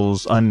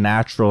feels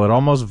unnatural. It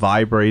almost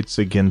vibrates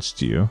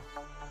against you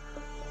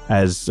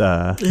as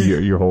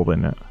you're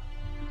holding it.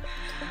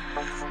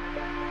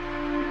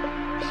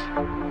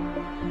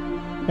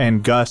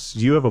 And Gus,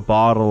 you have a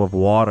bottle of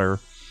water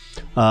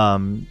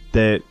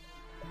that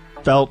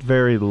felt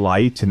very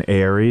light and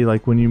airy,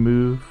 like when you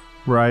move,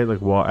 right?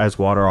 Like as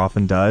water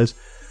often does.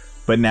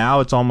 But now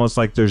it's almost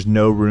like there's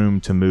no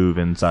room to move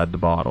inside the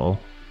bottle.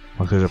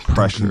 Like there's a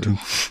pressure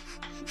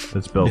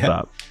that's built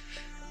up.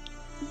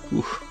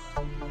 Oof.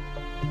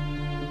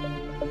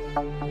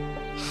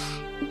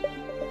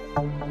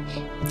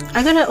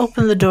 I'm gonna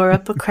open the door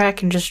up a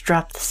crack and just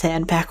drop the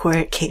sand back where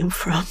it came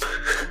from.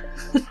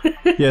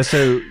 Yeah,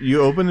 so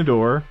you open the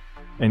door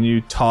and you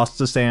toss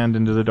the sand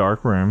into the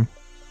dark room.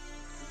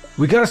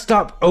 We gotta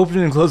stop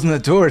opening and closing the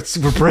door.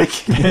 We're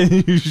breaking it.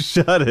 And you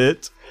shut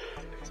it.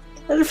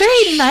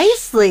 Very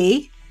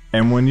nicely.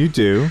 And when you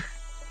do,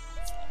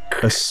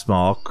 a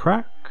small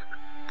crack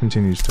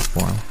continues to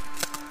form.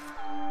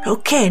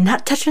 Okay,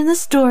 not touching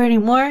this door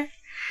anymore.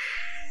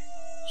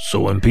 So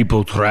when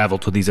people travel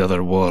to these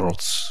other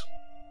worlds,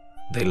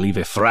 they leave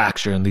a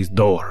fracture in these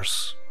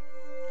doors.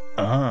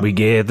 We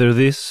gather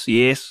this,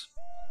 yes?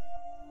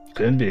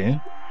 Could be.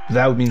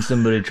 That would mean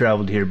somebody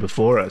traveled here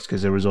before us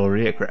because there was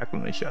already a crack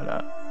when we shut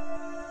up.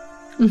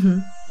 Mm-hmm.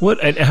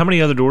 What? And how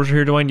many other doors are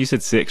here, Dwayne? You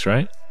said 6,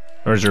 right?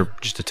 Or is there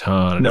just a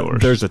ton of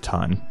doors? There's a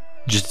ton.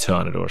 Just a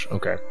ton of doors.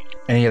 Okay.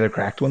 Any other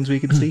cracked ones we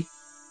can see?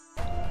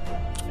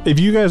 If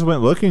you guys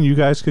went looking, you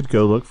guys could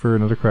go look for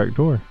another cracked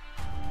door.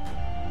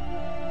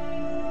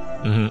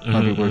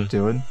 Might be worth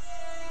doing.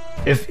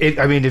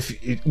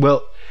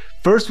 Well,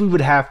 first we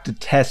would have to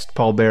test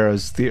Paul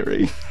Barrow's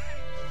theory.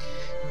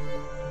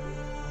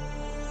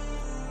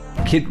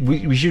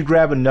 We should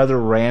grab another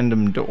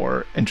random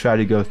door and try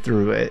to go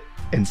through it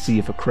and see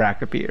if a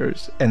crack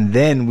appears. And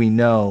then we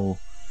know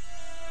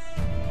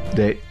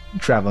that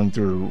traveling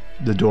through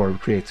the door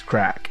creates a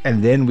crack.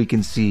 And then we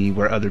can see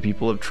where other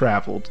people have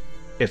traveled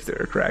if there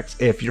are cracks,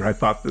 if your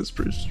hypothesis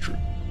proves true.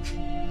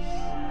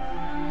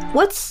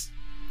 What's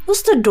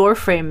the door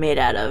frame made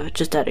out of?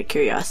 Just out of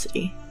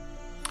curiosity.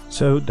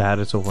 So that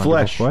is a wonderful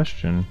Flesh.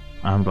 question.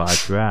 I'm glad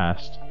you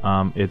asked.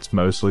 It's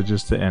mostly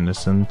just the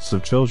innocence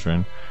of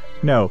children.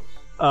 No,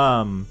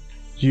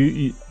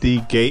 you the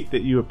gate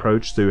that you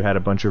approached through had a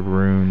bunch of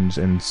runes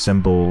and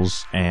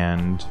symbols,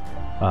 and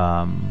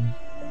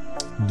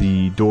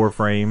the door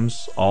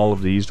frames. All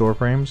of these door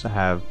frames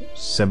have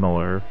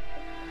similar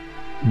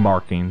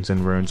markings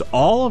and runes.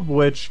 All of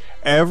which,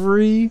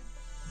 every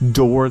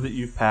door that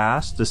you've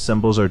passed, the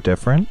symbols are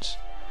different.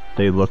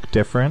 They look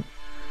different.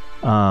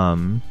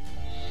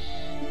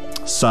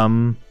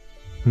 Some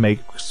make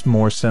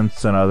more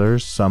sense than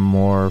others. Some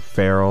more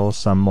feral,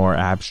 some more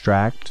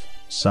abstract,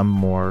 some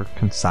more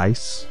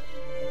concise.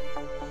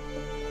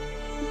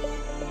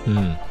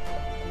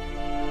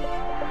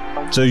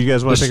 So you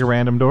guys want to pick a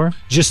random door?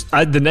 Just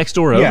the next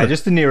door over. Yeah,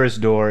 just the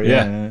nearest door.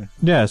 Yeah.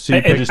 Yeah, so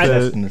you pick Just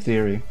testing the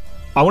theory.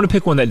 I want to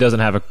pick one that doesn't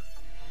have a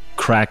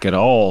crack at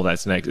all.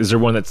 That's next. Is there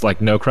one that's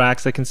like no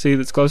cracks I can see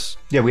that's close?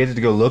 Yeah, we had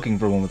to go looking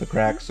for one with a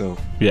crack, so...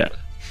 Yeah.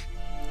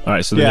 All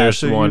right, so the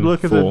nearest so one you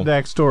look at full. the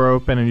next door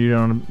open and you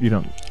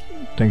don't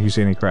think you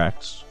see any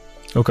cracks.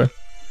 Okay.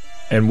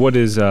 And what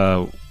is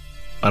I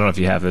don't know if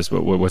you have this,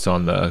 but what's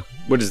on the...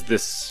 What does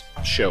this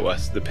show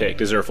us, the pic?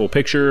 Is there a full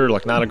picture?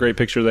 Like, not a great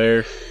picture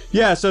there?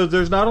 Yeah, so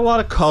there's not a lot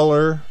of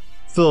color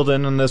filled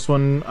in on this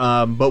one,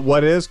 but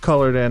what is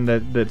colored in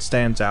that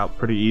stands out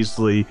pretty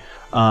easily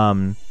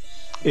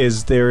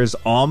is there is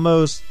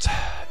almost...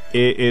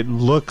 It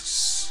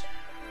looks...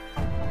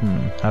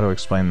 how do I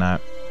explain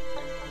that?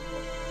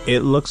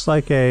 It looks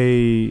like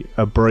a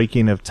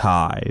breaking of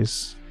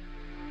ties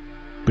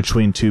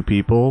between two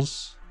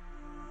peoples.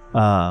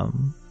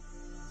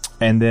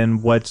 And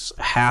then what's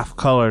half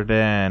colored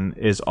in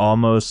is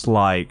almost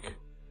like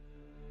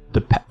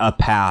a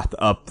path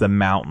up the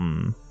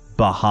mountain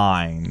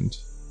behind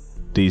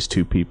these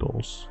two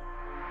peoples.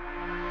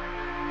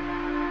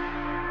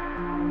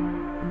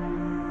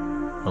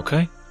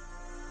 Okay.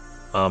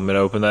 I'm going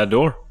to open that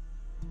door.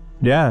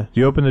 Yeah,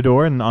 you open the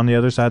door and on the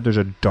other side there's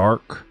a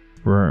dark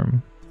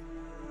room.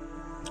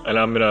 And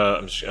I'm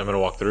gonna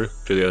walk through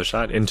to the other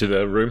side, into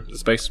the room, the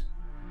space.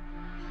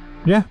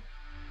 Yeah.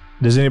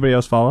 Does anybody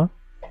else follow?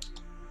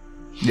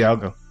 Yeah, I'll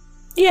go.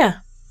 Yeah.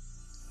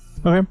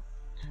 Okay.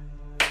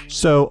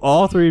 So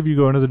all three of you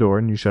go into the door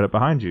and you shut it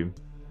behind you.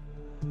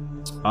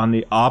 On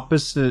the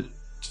opposite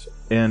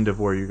end of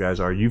where you guys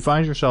are, you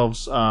find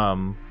yourselves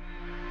in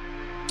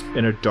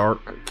a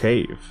dark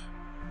cave.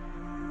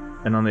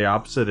 And on the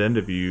opposite end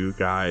of you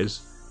guys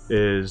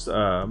is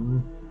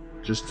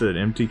just an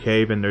empty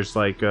cave, and there's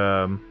like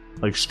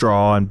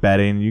straw and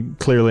bedding. You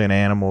clearly an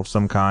animal of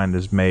some kind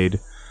has made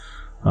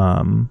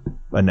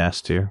a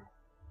nest here.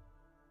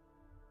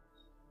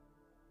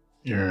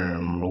 Yeah,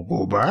 we'll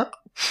go back.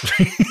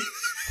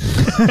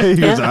 He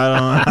goes,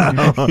 I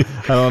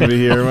don't want to be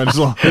here much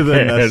longer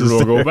than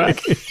necessary. We'll go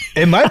back.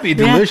 It might be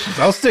delicious.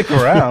 I'll stick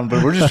around,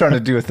 but we're just trying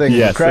to do a thing.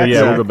 Yes,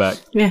 we'll go back.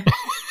 Yeah.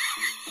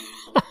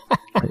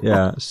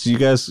 Yeah, so you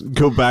guys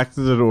go back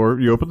to the door.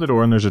 You open the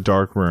door and there's a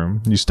dark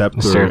room. You step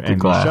through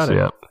and you shut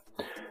it.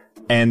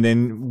 And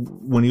then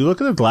when you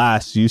look at the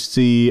glass, you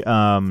see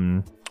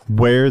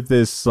where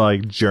this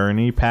like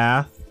journey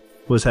path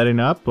was heading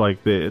up,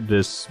 like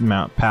this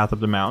path of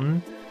the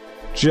mountain.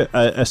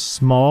 A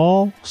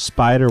small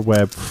spider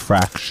web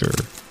fracture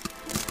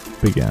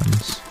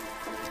begins.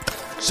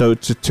 So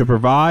to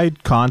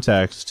provide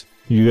context,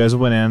 you guys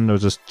went in, there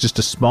was just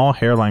a small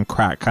hairline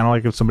crack, kind of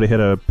like if somebody hit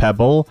a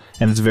pebble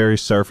and it's very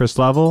surface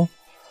level.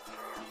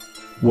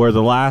 Where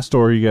the last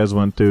door you guys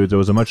went through, there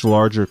was a much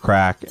larger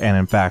crack, and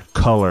in fact,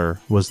 color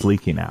was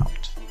leaking out.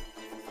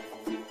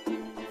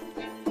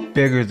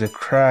 Bigger the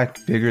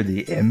crack, bigger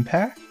the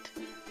impact?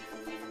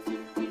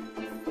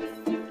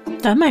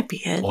 That might be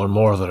it. Or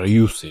more the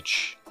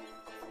usage.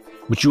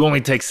 But you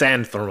only take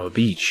sand from a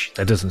beach.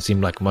 That doesn't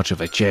seem like much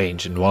of a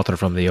change in water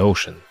from the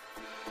ocean.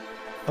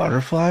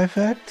 Butterfly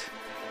effect?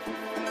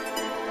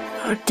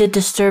 Or did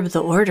disturb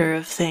the order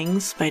of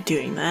things by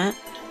doing that.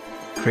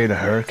 Create a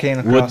hurricane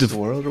across the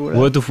world or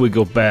whatever? What if we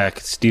go back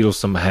and steal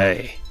some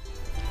hay?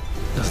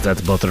 Does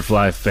that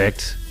butterfly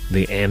affect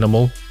the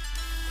animal?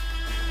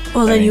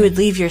 Well, then you would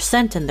leave your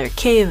scent in their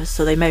cave,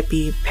 so they might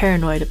be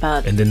paranoid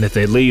about... And then if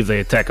they leave, they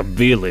attack a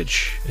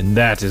village. And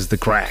that is the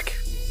crack.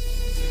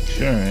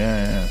 Sure,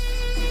 yeah.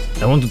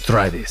 I want to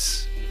try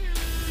this.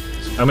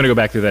 I'm going to go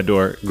back through that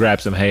door,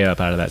 grab some hay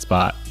up out of that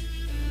spot.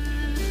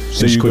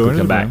 So you you quickly go into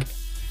come the back. room.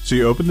 So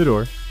you open the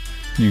door,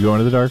 you go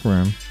into the dark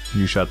room,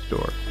 you shut the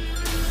door.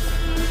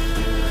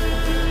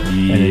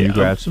 Yeah. And then you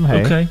grab some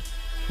hay.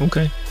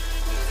 Okay.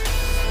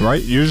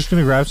 Right? You're just going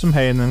to grab some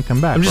hay and then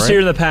come back, I'm just right?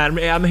 hearing the pattern.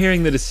 I'm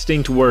hearing the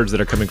distinct words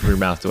that are coming from your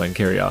mouth, so I can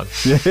carry on.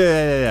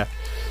 Yeah.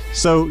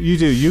 So you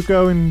do. You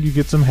go and you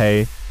get some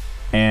hay,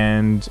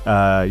 and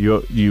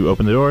you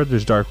open the door.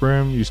 There's a dark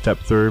room. You step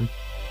through.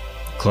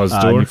 Close the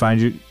door. You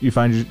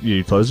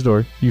close the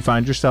door. You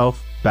find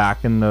yourself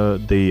back in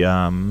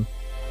the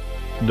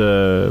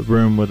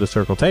room with the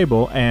circle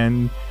table,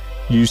 and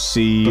you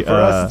see. But for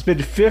us, it's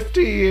been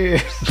 50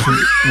 years.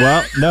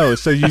 Well, no.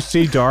 So you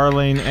see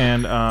Darling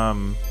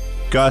and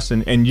Gus,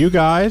 and you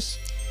guys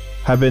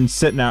have been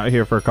sitting out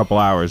here for a couple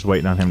hours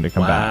waiting on him to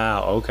come back.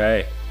 Wow,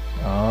 okay.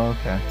 Oh,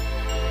 okay.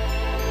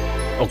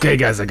 Okay,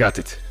 guys, I got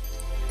it.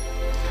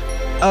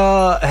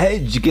 Hey,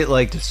 did you get,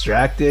 like,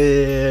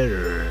 distracted,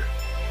 or...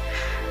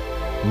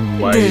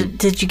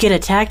 Did you get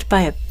attacked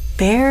by a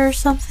bear or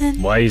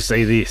something? Why you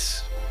say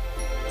this?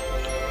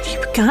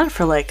 You've been gone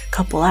for like a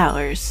couple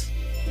hours.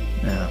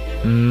 Yeah.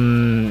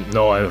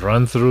 No, I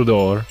run through the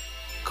door,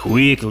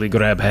 quickly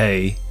grab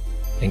hay,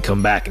 and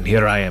come back, and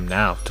here I am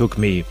now. Took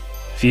me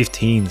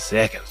 15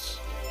 seconds.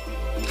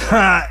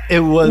 It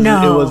was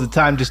No. it was a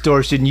time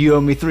distortion. You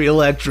owe me 3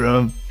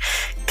 electrum.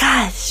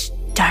 Gosh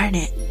darn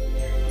it.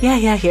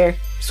 Yeah, here.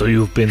 So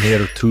you've been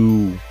here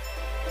 2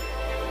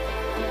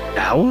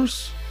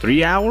 hours?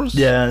 3 hours?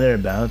 Yeah,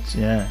 thereabouts.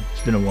 Yeah,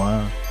 it's been a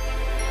while.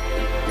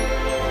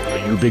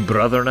 Are you big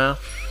brother now?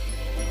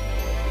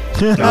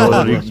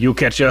 Oh, you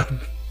catch up?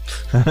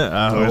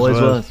 Always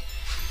was.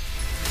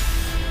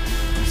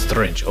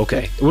 Strange.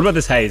 Okay. What about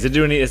this haze? Is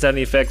that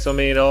any effects on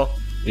me at all?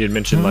 You had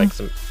mentioned like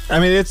some. I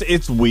mean,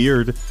 it's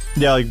weird.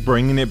 Yeah, like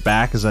bringing it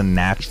back is a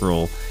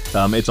natural.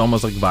 It's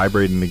almost like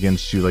vibrating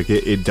against you. Like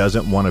it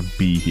doesn't want to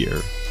be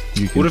here.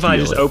 You can What if I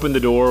feel just it. open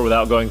the door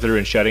without going through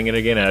and shutting it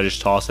again, and I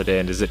just toss it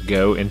in? Does it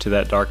go into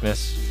that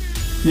darkness?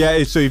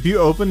 Yeah, so if you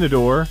open the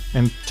door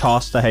and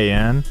toss the hay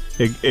in,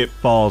 it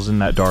falls in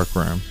that dark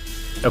room.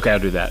 Okay, I'll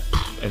do that,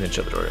 and then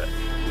shut the door.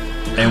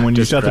 And when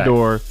you Just a shut the crack.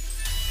 door,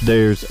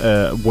 there's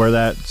where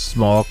that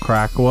small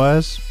crack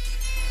was,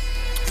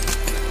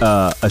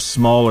 a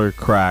smaller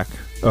crack,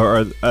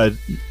 or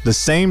the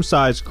same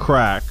size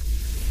crack,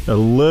 a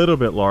little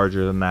bit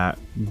larger than that,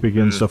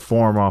 begins to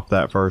form off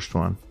that first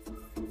one.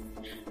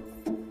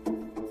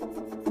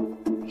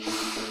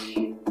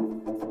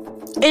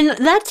 In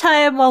that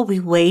time while we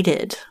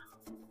waited,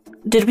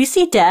 did we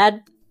see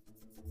Dad?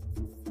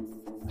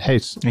 Hey,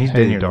 He's hey,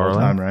 been here the whole darling.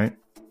 time, right?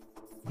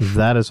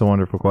 That is a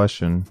wonderful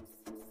question,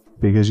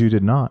 because you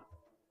did not.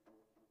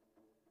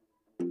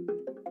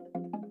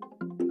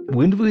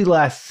 When did we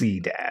last see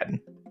Dad?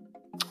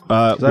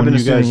 'Cause I've When been you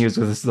assuming guys he was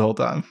with us the whole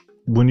time.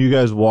 when you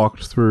guys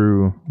walked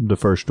through the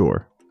first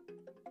door.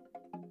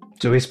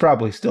 So he's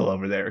probably still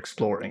over there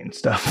exploring and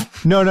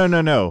stuff.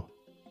 No.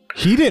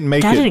 He didn't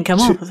make Dad it. didn't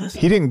come up with us.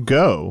 He didn't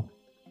go.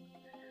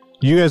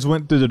 You guys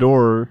went through the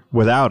door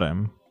without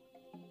him.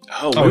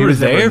 Oh, Oh, we he were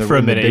was never in there the- for a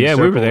in the minute. big Yeah,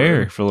 we were circle,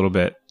 there or- for a little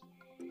bit.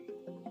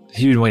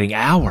 He'd been waiting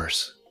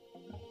hours.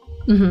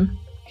 Mm-hmm.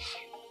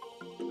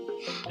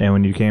 And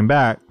when you came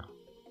back,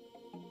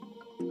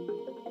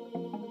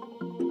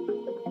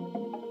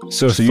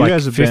 So you like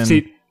guys have been-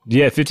 15.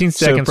 Yeah, 15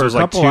 seconds for a was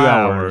like couple 2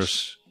 hours,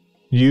 hours.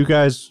 you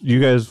guys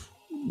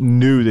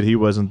knew that he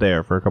wasn't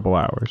there for a couple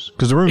hours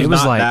because the room's It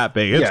was not like- that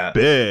big. It's Yeah.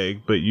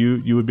 big, but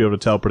you would be able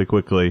to tell pretty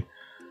quickly.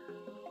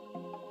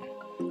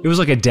 It was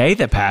like a day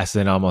that passed.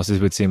 Then almost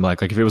it would seem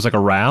like if it was like a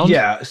round.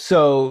 Yeah,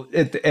 so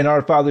and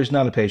our father's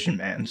not a patient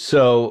man,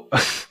 so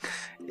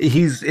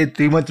he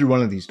went through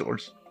one of these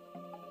doors.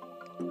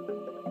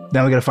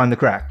 Now we gotta find the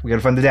crack. We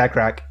gotta find the dad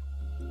crack.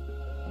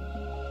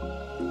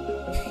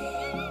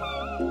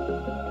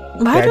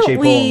 Why Dad don't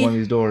shaped hole in one of we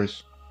these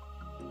doors.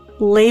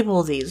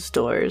 label these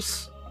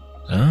doors?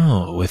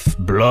 Oh, with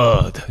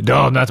blood.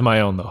 No, not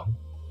my own though.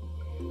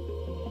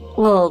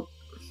 Well,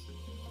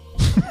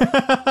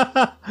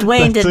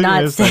 Dwayne That did took me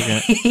not a say.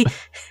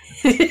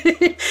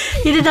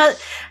 He did not.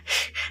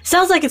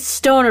 Sounds like it's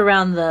stone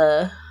around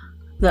the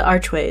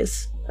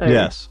archways. Or,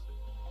 Yes.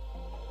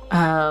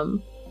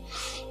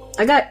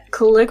 I got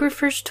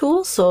calligrapher's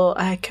tool, so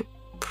I could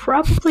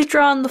probably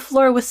draw on the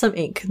floor with some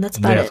ink, and that's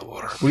about Death it.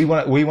 water. We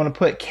want to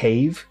put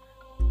cave.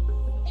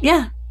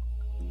 Yeah.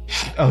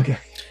 Okay,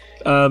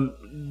 it's not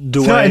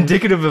Dwayne,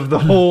 indicative of the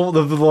whole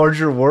of the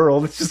larger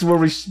world. It's just where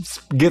we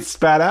get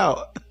spat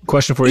out.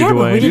 question for you, Yeah, but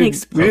Dwayne. we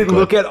didn't We didn't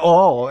look at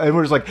all, and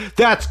we're just like,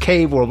 "That's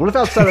cave world." What if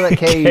outside of that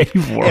cave,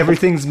 Cave world.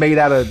 everything's made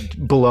out of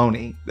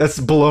baloney? That's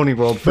baloney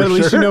world for But at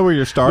least sure. you know where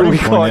your starting We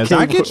call point it is.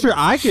 I cave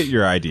get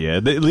your idea.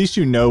 At least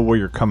you know where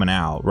you're coming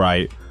out,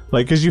 right?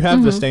 Like, because you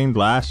have the stained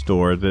glass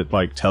door that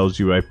like tells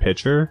you a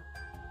picture.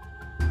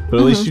 But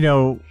at least you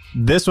know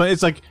this one.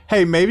 It's like,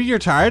 hey, maybe you're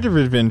tired of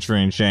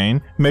adventuring,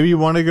 Shane. Maybe you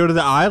want to go to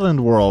the island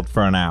world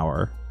for an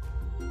hour,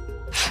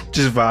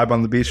 Just vibe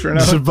on the beach for an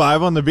hour.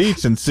 survive on the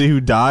beach, and see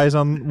who dies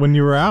on when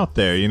you were out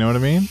there. You know what I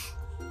mean?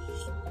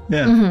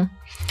 Yeah.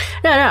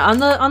 No.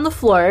 On the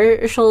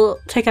floor, she'll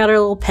take out her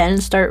little pen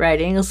and start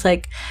writing. It's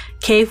like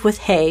cave with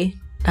hay,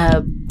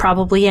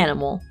 probably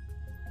animal,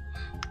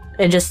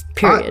 and just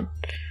period.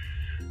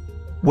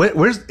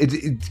 Where's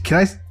can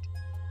I?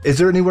 Is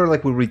there anywhere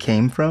like where we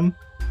came from?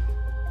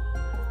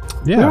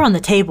 Yeah. We're on the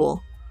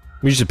table.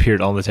 We just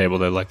appeared on the table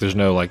though. Like there's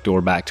no like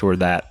door back toward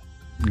that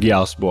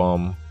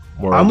Gyausbaum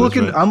world. I'm is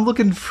looking. it? I'm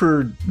looking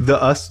for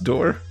the us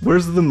door.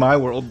 Where's the my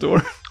world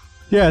door?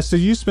 Yeah, so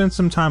you spend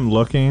some time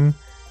looking,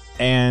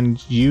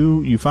 and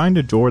you find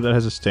a door that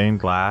has a stained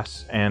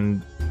glass,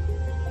 and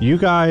you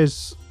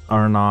guys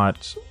are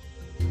not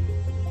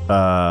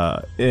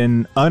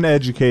in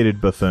uneducated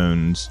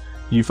buffoons.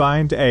 You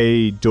find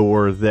a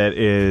door that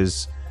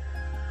is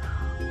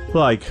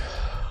like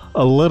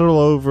a little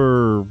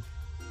over,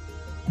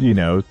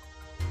 a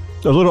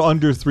little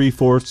under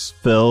 3/4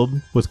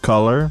 filled with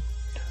color,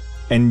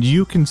 and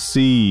you can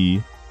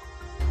see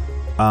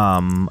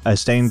a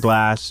stained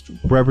glass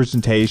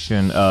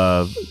representation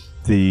of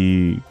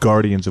the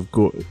Guardians of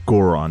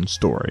Goron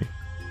story,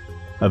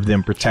 of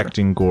them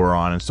protecting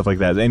Goron and stuff like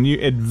that. And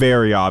it's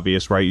very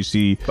obvious, right? You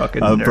see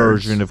Fucking a nerds.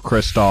 version of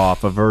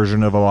Kristoff, a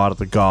version of a lot of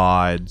the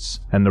gods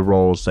and the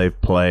roles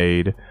they've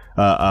played.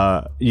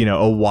 A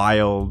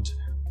wild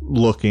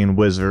looking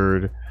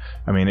wizard.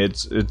 I mean,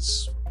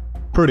 it's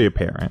pretty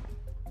apparent.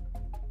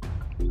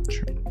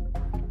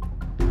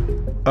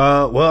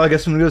 Well, I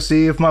guess I'm gonna go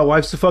see if my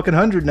wife's a fucking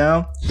 100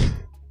 now.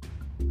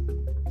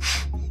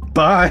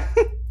 Bye.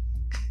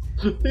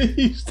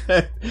 He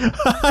said,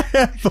 I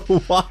have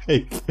a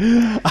wife.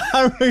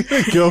 I'm going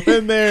to go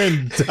in there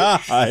and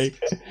die.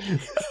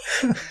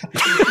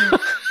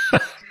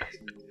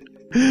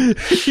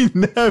 He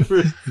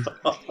never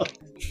thought.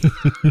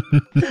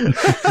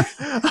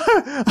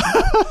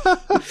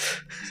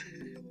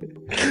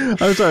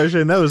 I'm sorry,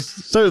 Shane. That was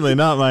certainly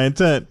not my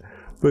intent.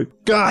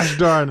 But gosh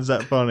darn, is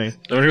that funny. I'm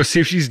going to go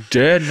see if she's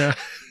dead now.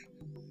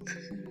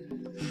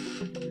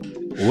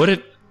 Would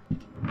it?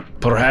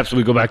 Perhaps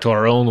we go back to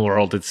our own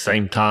world at the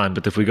same time,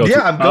 but if we go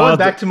I'm going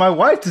back to my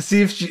wife to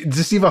see if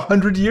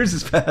 100 years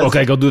has passed.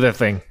 Okay, go do that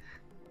thing.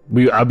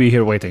 I'll be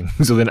here waiting.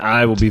 So then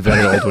I will be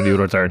very old when you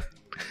return.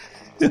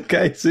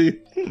 Okay, see.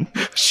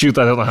 Shoot,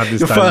 I don't know how this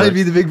You'll time finally works.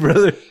 be the big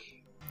brother.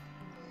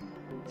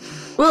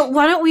 Well,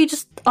 why don't we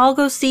just all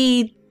go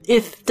see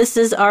if this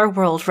is our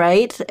world,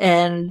 right?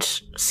 And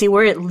see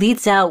where it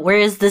leads out. Where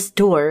is this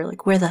door?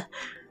 Like where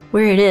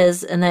it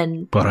is, and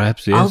then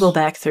Perhaps yes. I'll go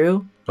back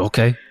through.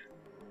 Okay.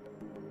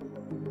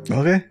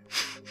 Okay.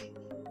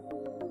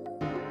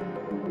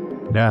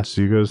 Yeah,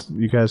 so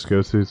you guys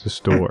go through the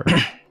store.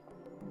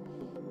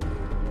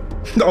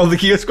 All the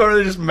kiosk guards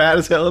are just mad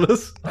as hell at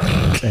us.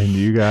 And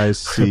you guys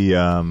see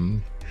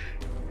you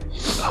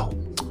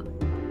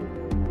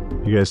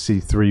guys see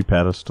 3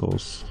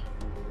 pedestals.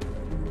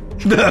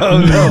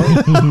 No.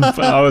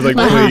 I was like,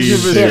 Oh, Give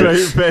please. shit. a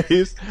straight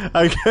face.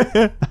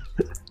 Okay.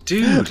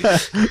 Dude,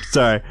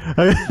 Sorry.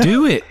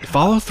 do it.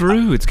 Follow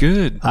through. It's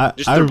good. I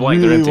they're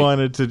blank, they're really empty.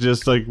 wanted to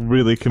just like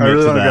really I commit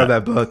really to want to that,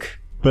 grab that book.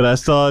 but I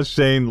saw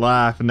Shane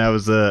laugh, and that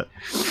was it.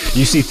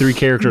 You see 3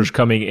 characters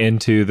coming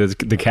into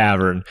the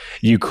cavern.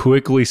 You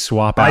quickly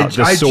swap out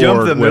the I sword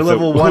jumped them. They're with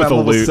level the, 1. with I'm the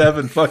level loot.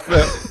 7. Fuck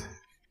them.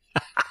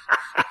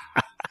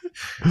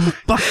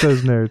 Fuck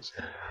those nerds.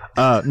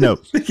 No.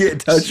 They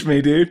can't touch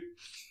me, dude.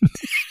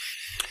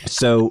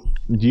 So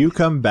you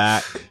come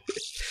back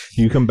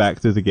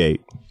through the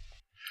gate.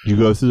 You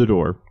go through the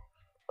door.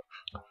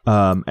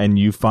 And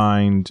you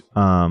find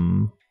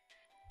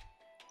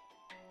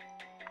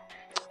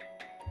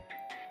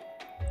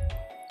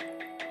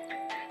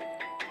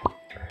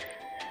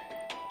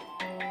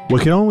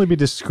what can only be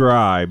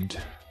described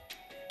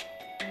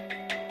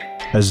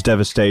as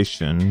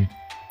devastation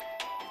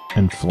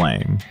and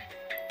flame.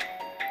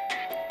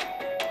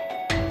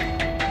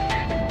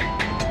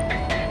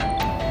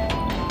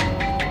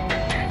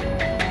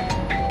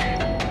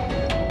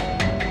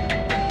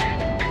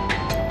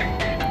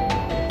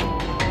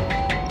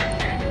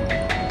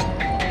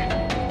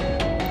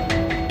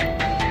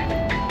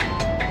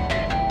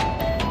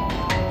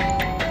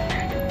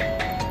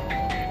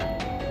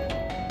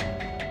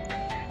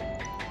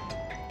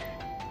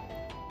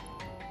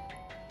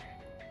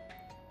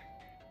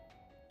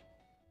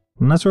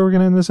 And that's where we're going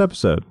to end this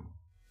episode.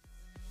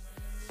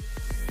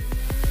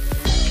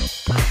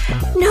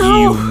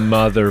 No. You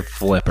mother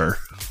flipper.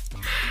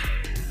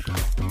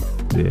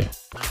 Yeah.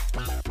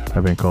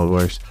 I've been called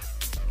worse.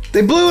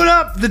 They blew it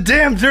up. The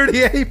damn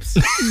dirty apes.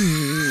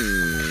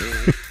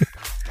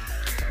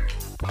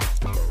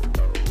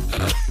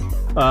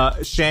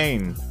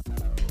 Shane,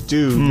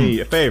 do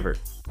me a favor.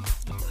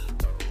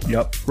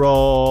 Yep.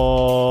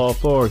 Roll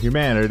for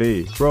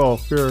humanity. Roll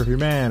for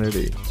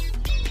humanity.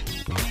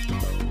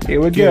 Here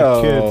we Give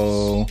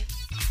go.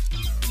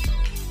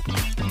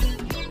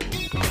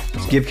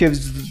 Give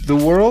kids the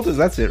world?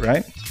 That's it,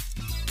 right?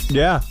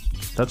 Yeah,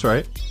 that's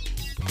right.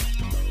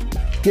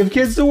 Give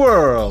kids the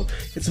world.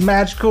 It's a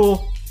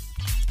magical,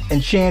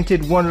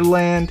 enchanted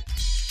wonderland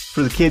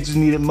for the kids who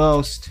need it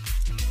most.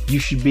 You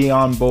should be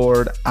on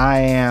board. I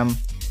am,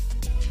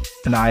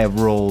 and I have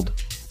rolled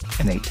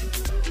an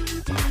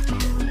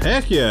 18.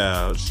 Heck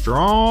yeah.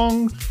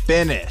 Strong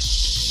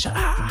finish.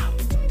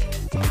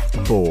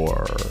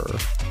 For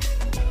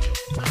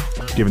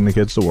giving the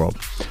kids the world.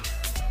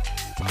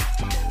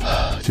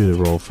 Do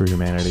the roll for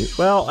humanity.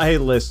 Well, hey,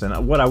 listen.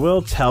 What I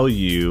will tell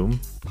you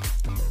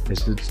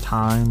is it's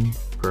time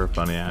for a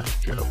funny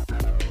ass joke.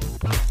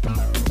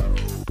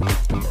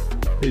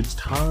 It's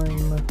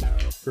time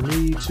for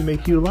me to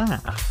make you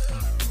laugh.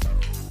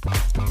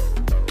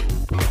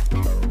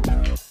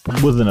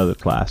 With another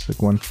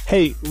classic one.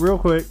 Hey, real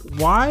quick,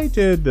 why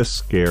did the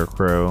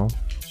Scarecrow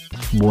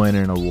win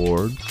an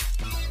award?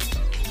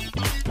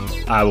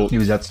 I will. He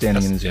was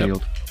outstanding in his Yep.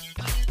 field.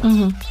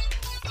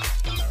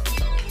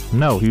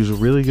 No, he was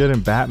really good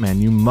in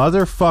Batman. You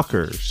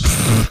motherfuckers.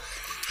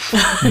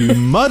 You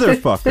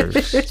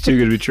motherfuckers. It's too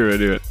good to be true. I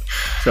do it.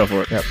 Go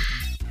for it. Yep.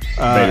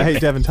 Hey,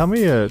 Devin, tell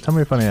me a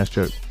funny ass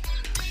joke.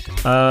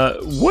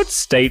 What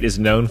state is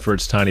known for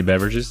its tiny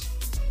beverages?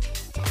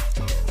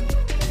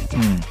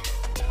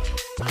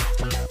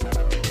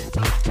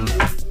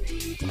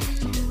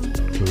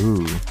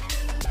 Ooh,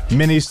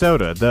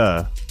 Minnesota.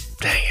 Duh.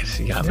 Dang it!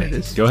 You got There me. it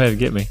is. Go ahead and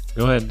get me.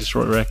 Go ahead and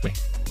destroy wreck me.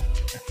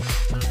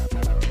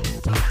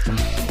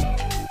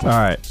 All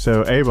right,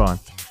 so Avon.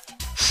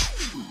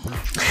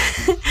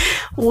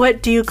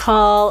 What do you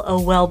call a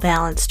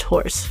well-balanced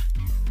horse?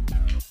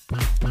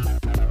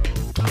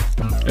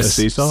 A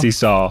seesaw?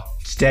 Seesaw.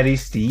 Steady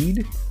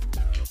steed?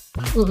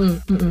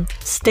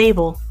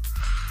 Stable.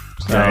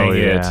 Dang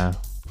it.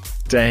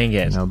 Dang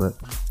it. Nailed it.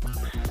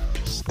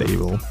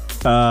 Stable.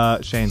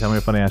 Shane, tell me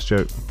a funny ass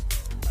joke.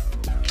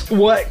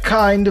 What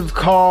kind of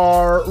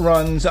car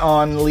runs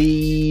on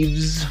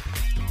leaves?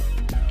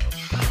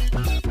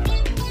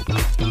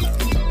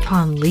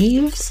 On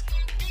leaves?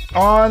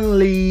 On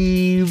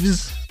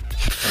leaves.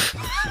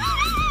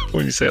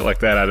 When you say it like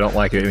that, I don't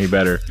like it any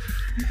better.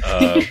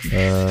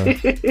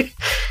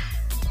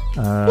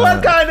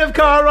 What kind of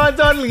car runs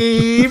on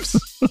leaves?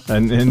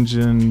 An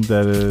engine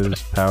that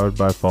is powered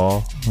by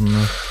fall. I don't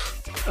know.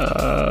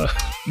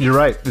 You're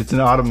right. It's an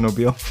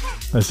automobile.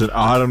 It's an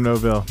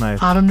automobile.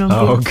 Nice. Automobile.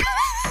 Oh, God.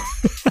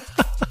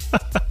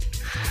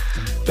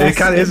 It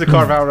kind of is a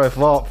car powered by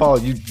fall.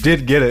 You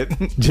did get it.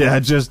 Yeah,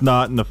 just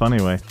not in a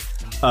funny way.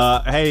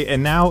 Hey,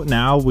 and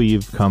now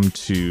we've come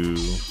to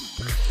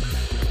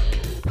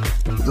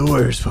the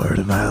worst part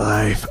of my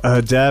life.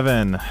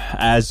 Devin,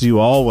 as you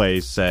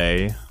always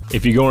say,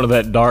 If you go into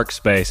that dark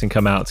space and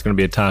come out, it's going to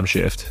be a time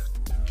shift.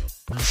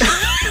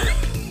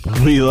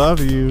 we love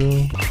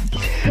you.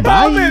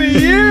 How many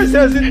years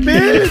has it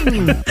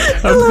been?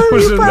 That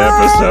was an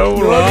episode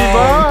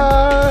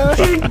long.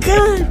 You're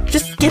good.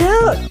 Just get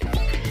out.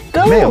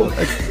 Go.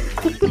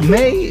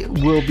 May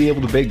will be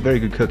able to bake very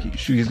good cookies.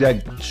 She's got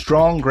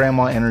strong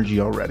grandma energy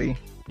already.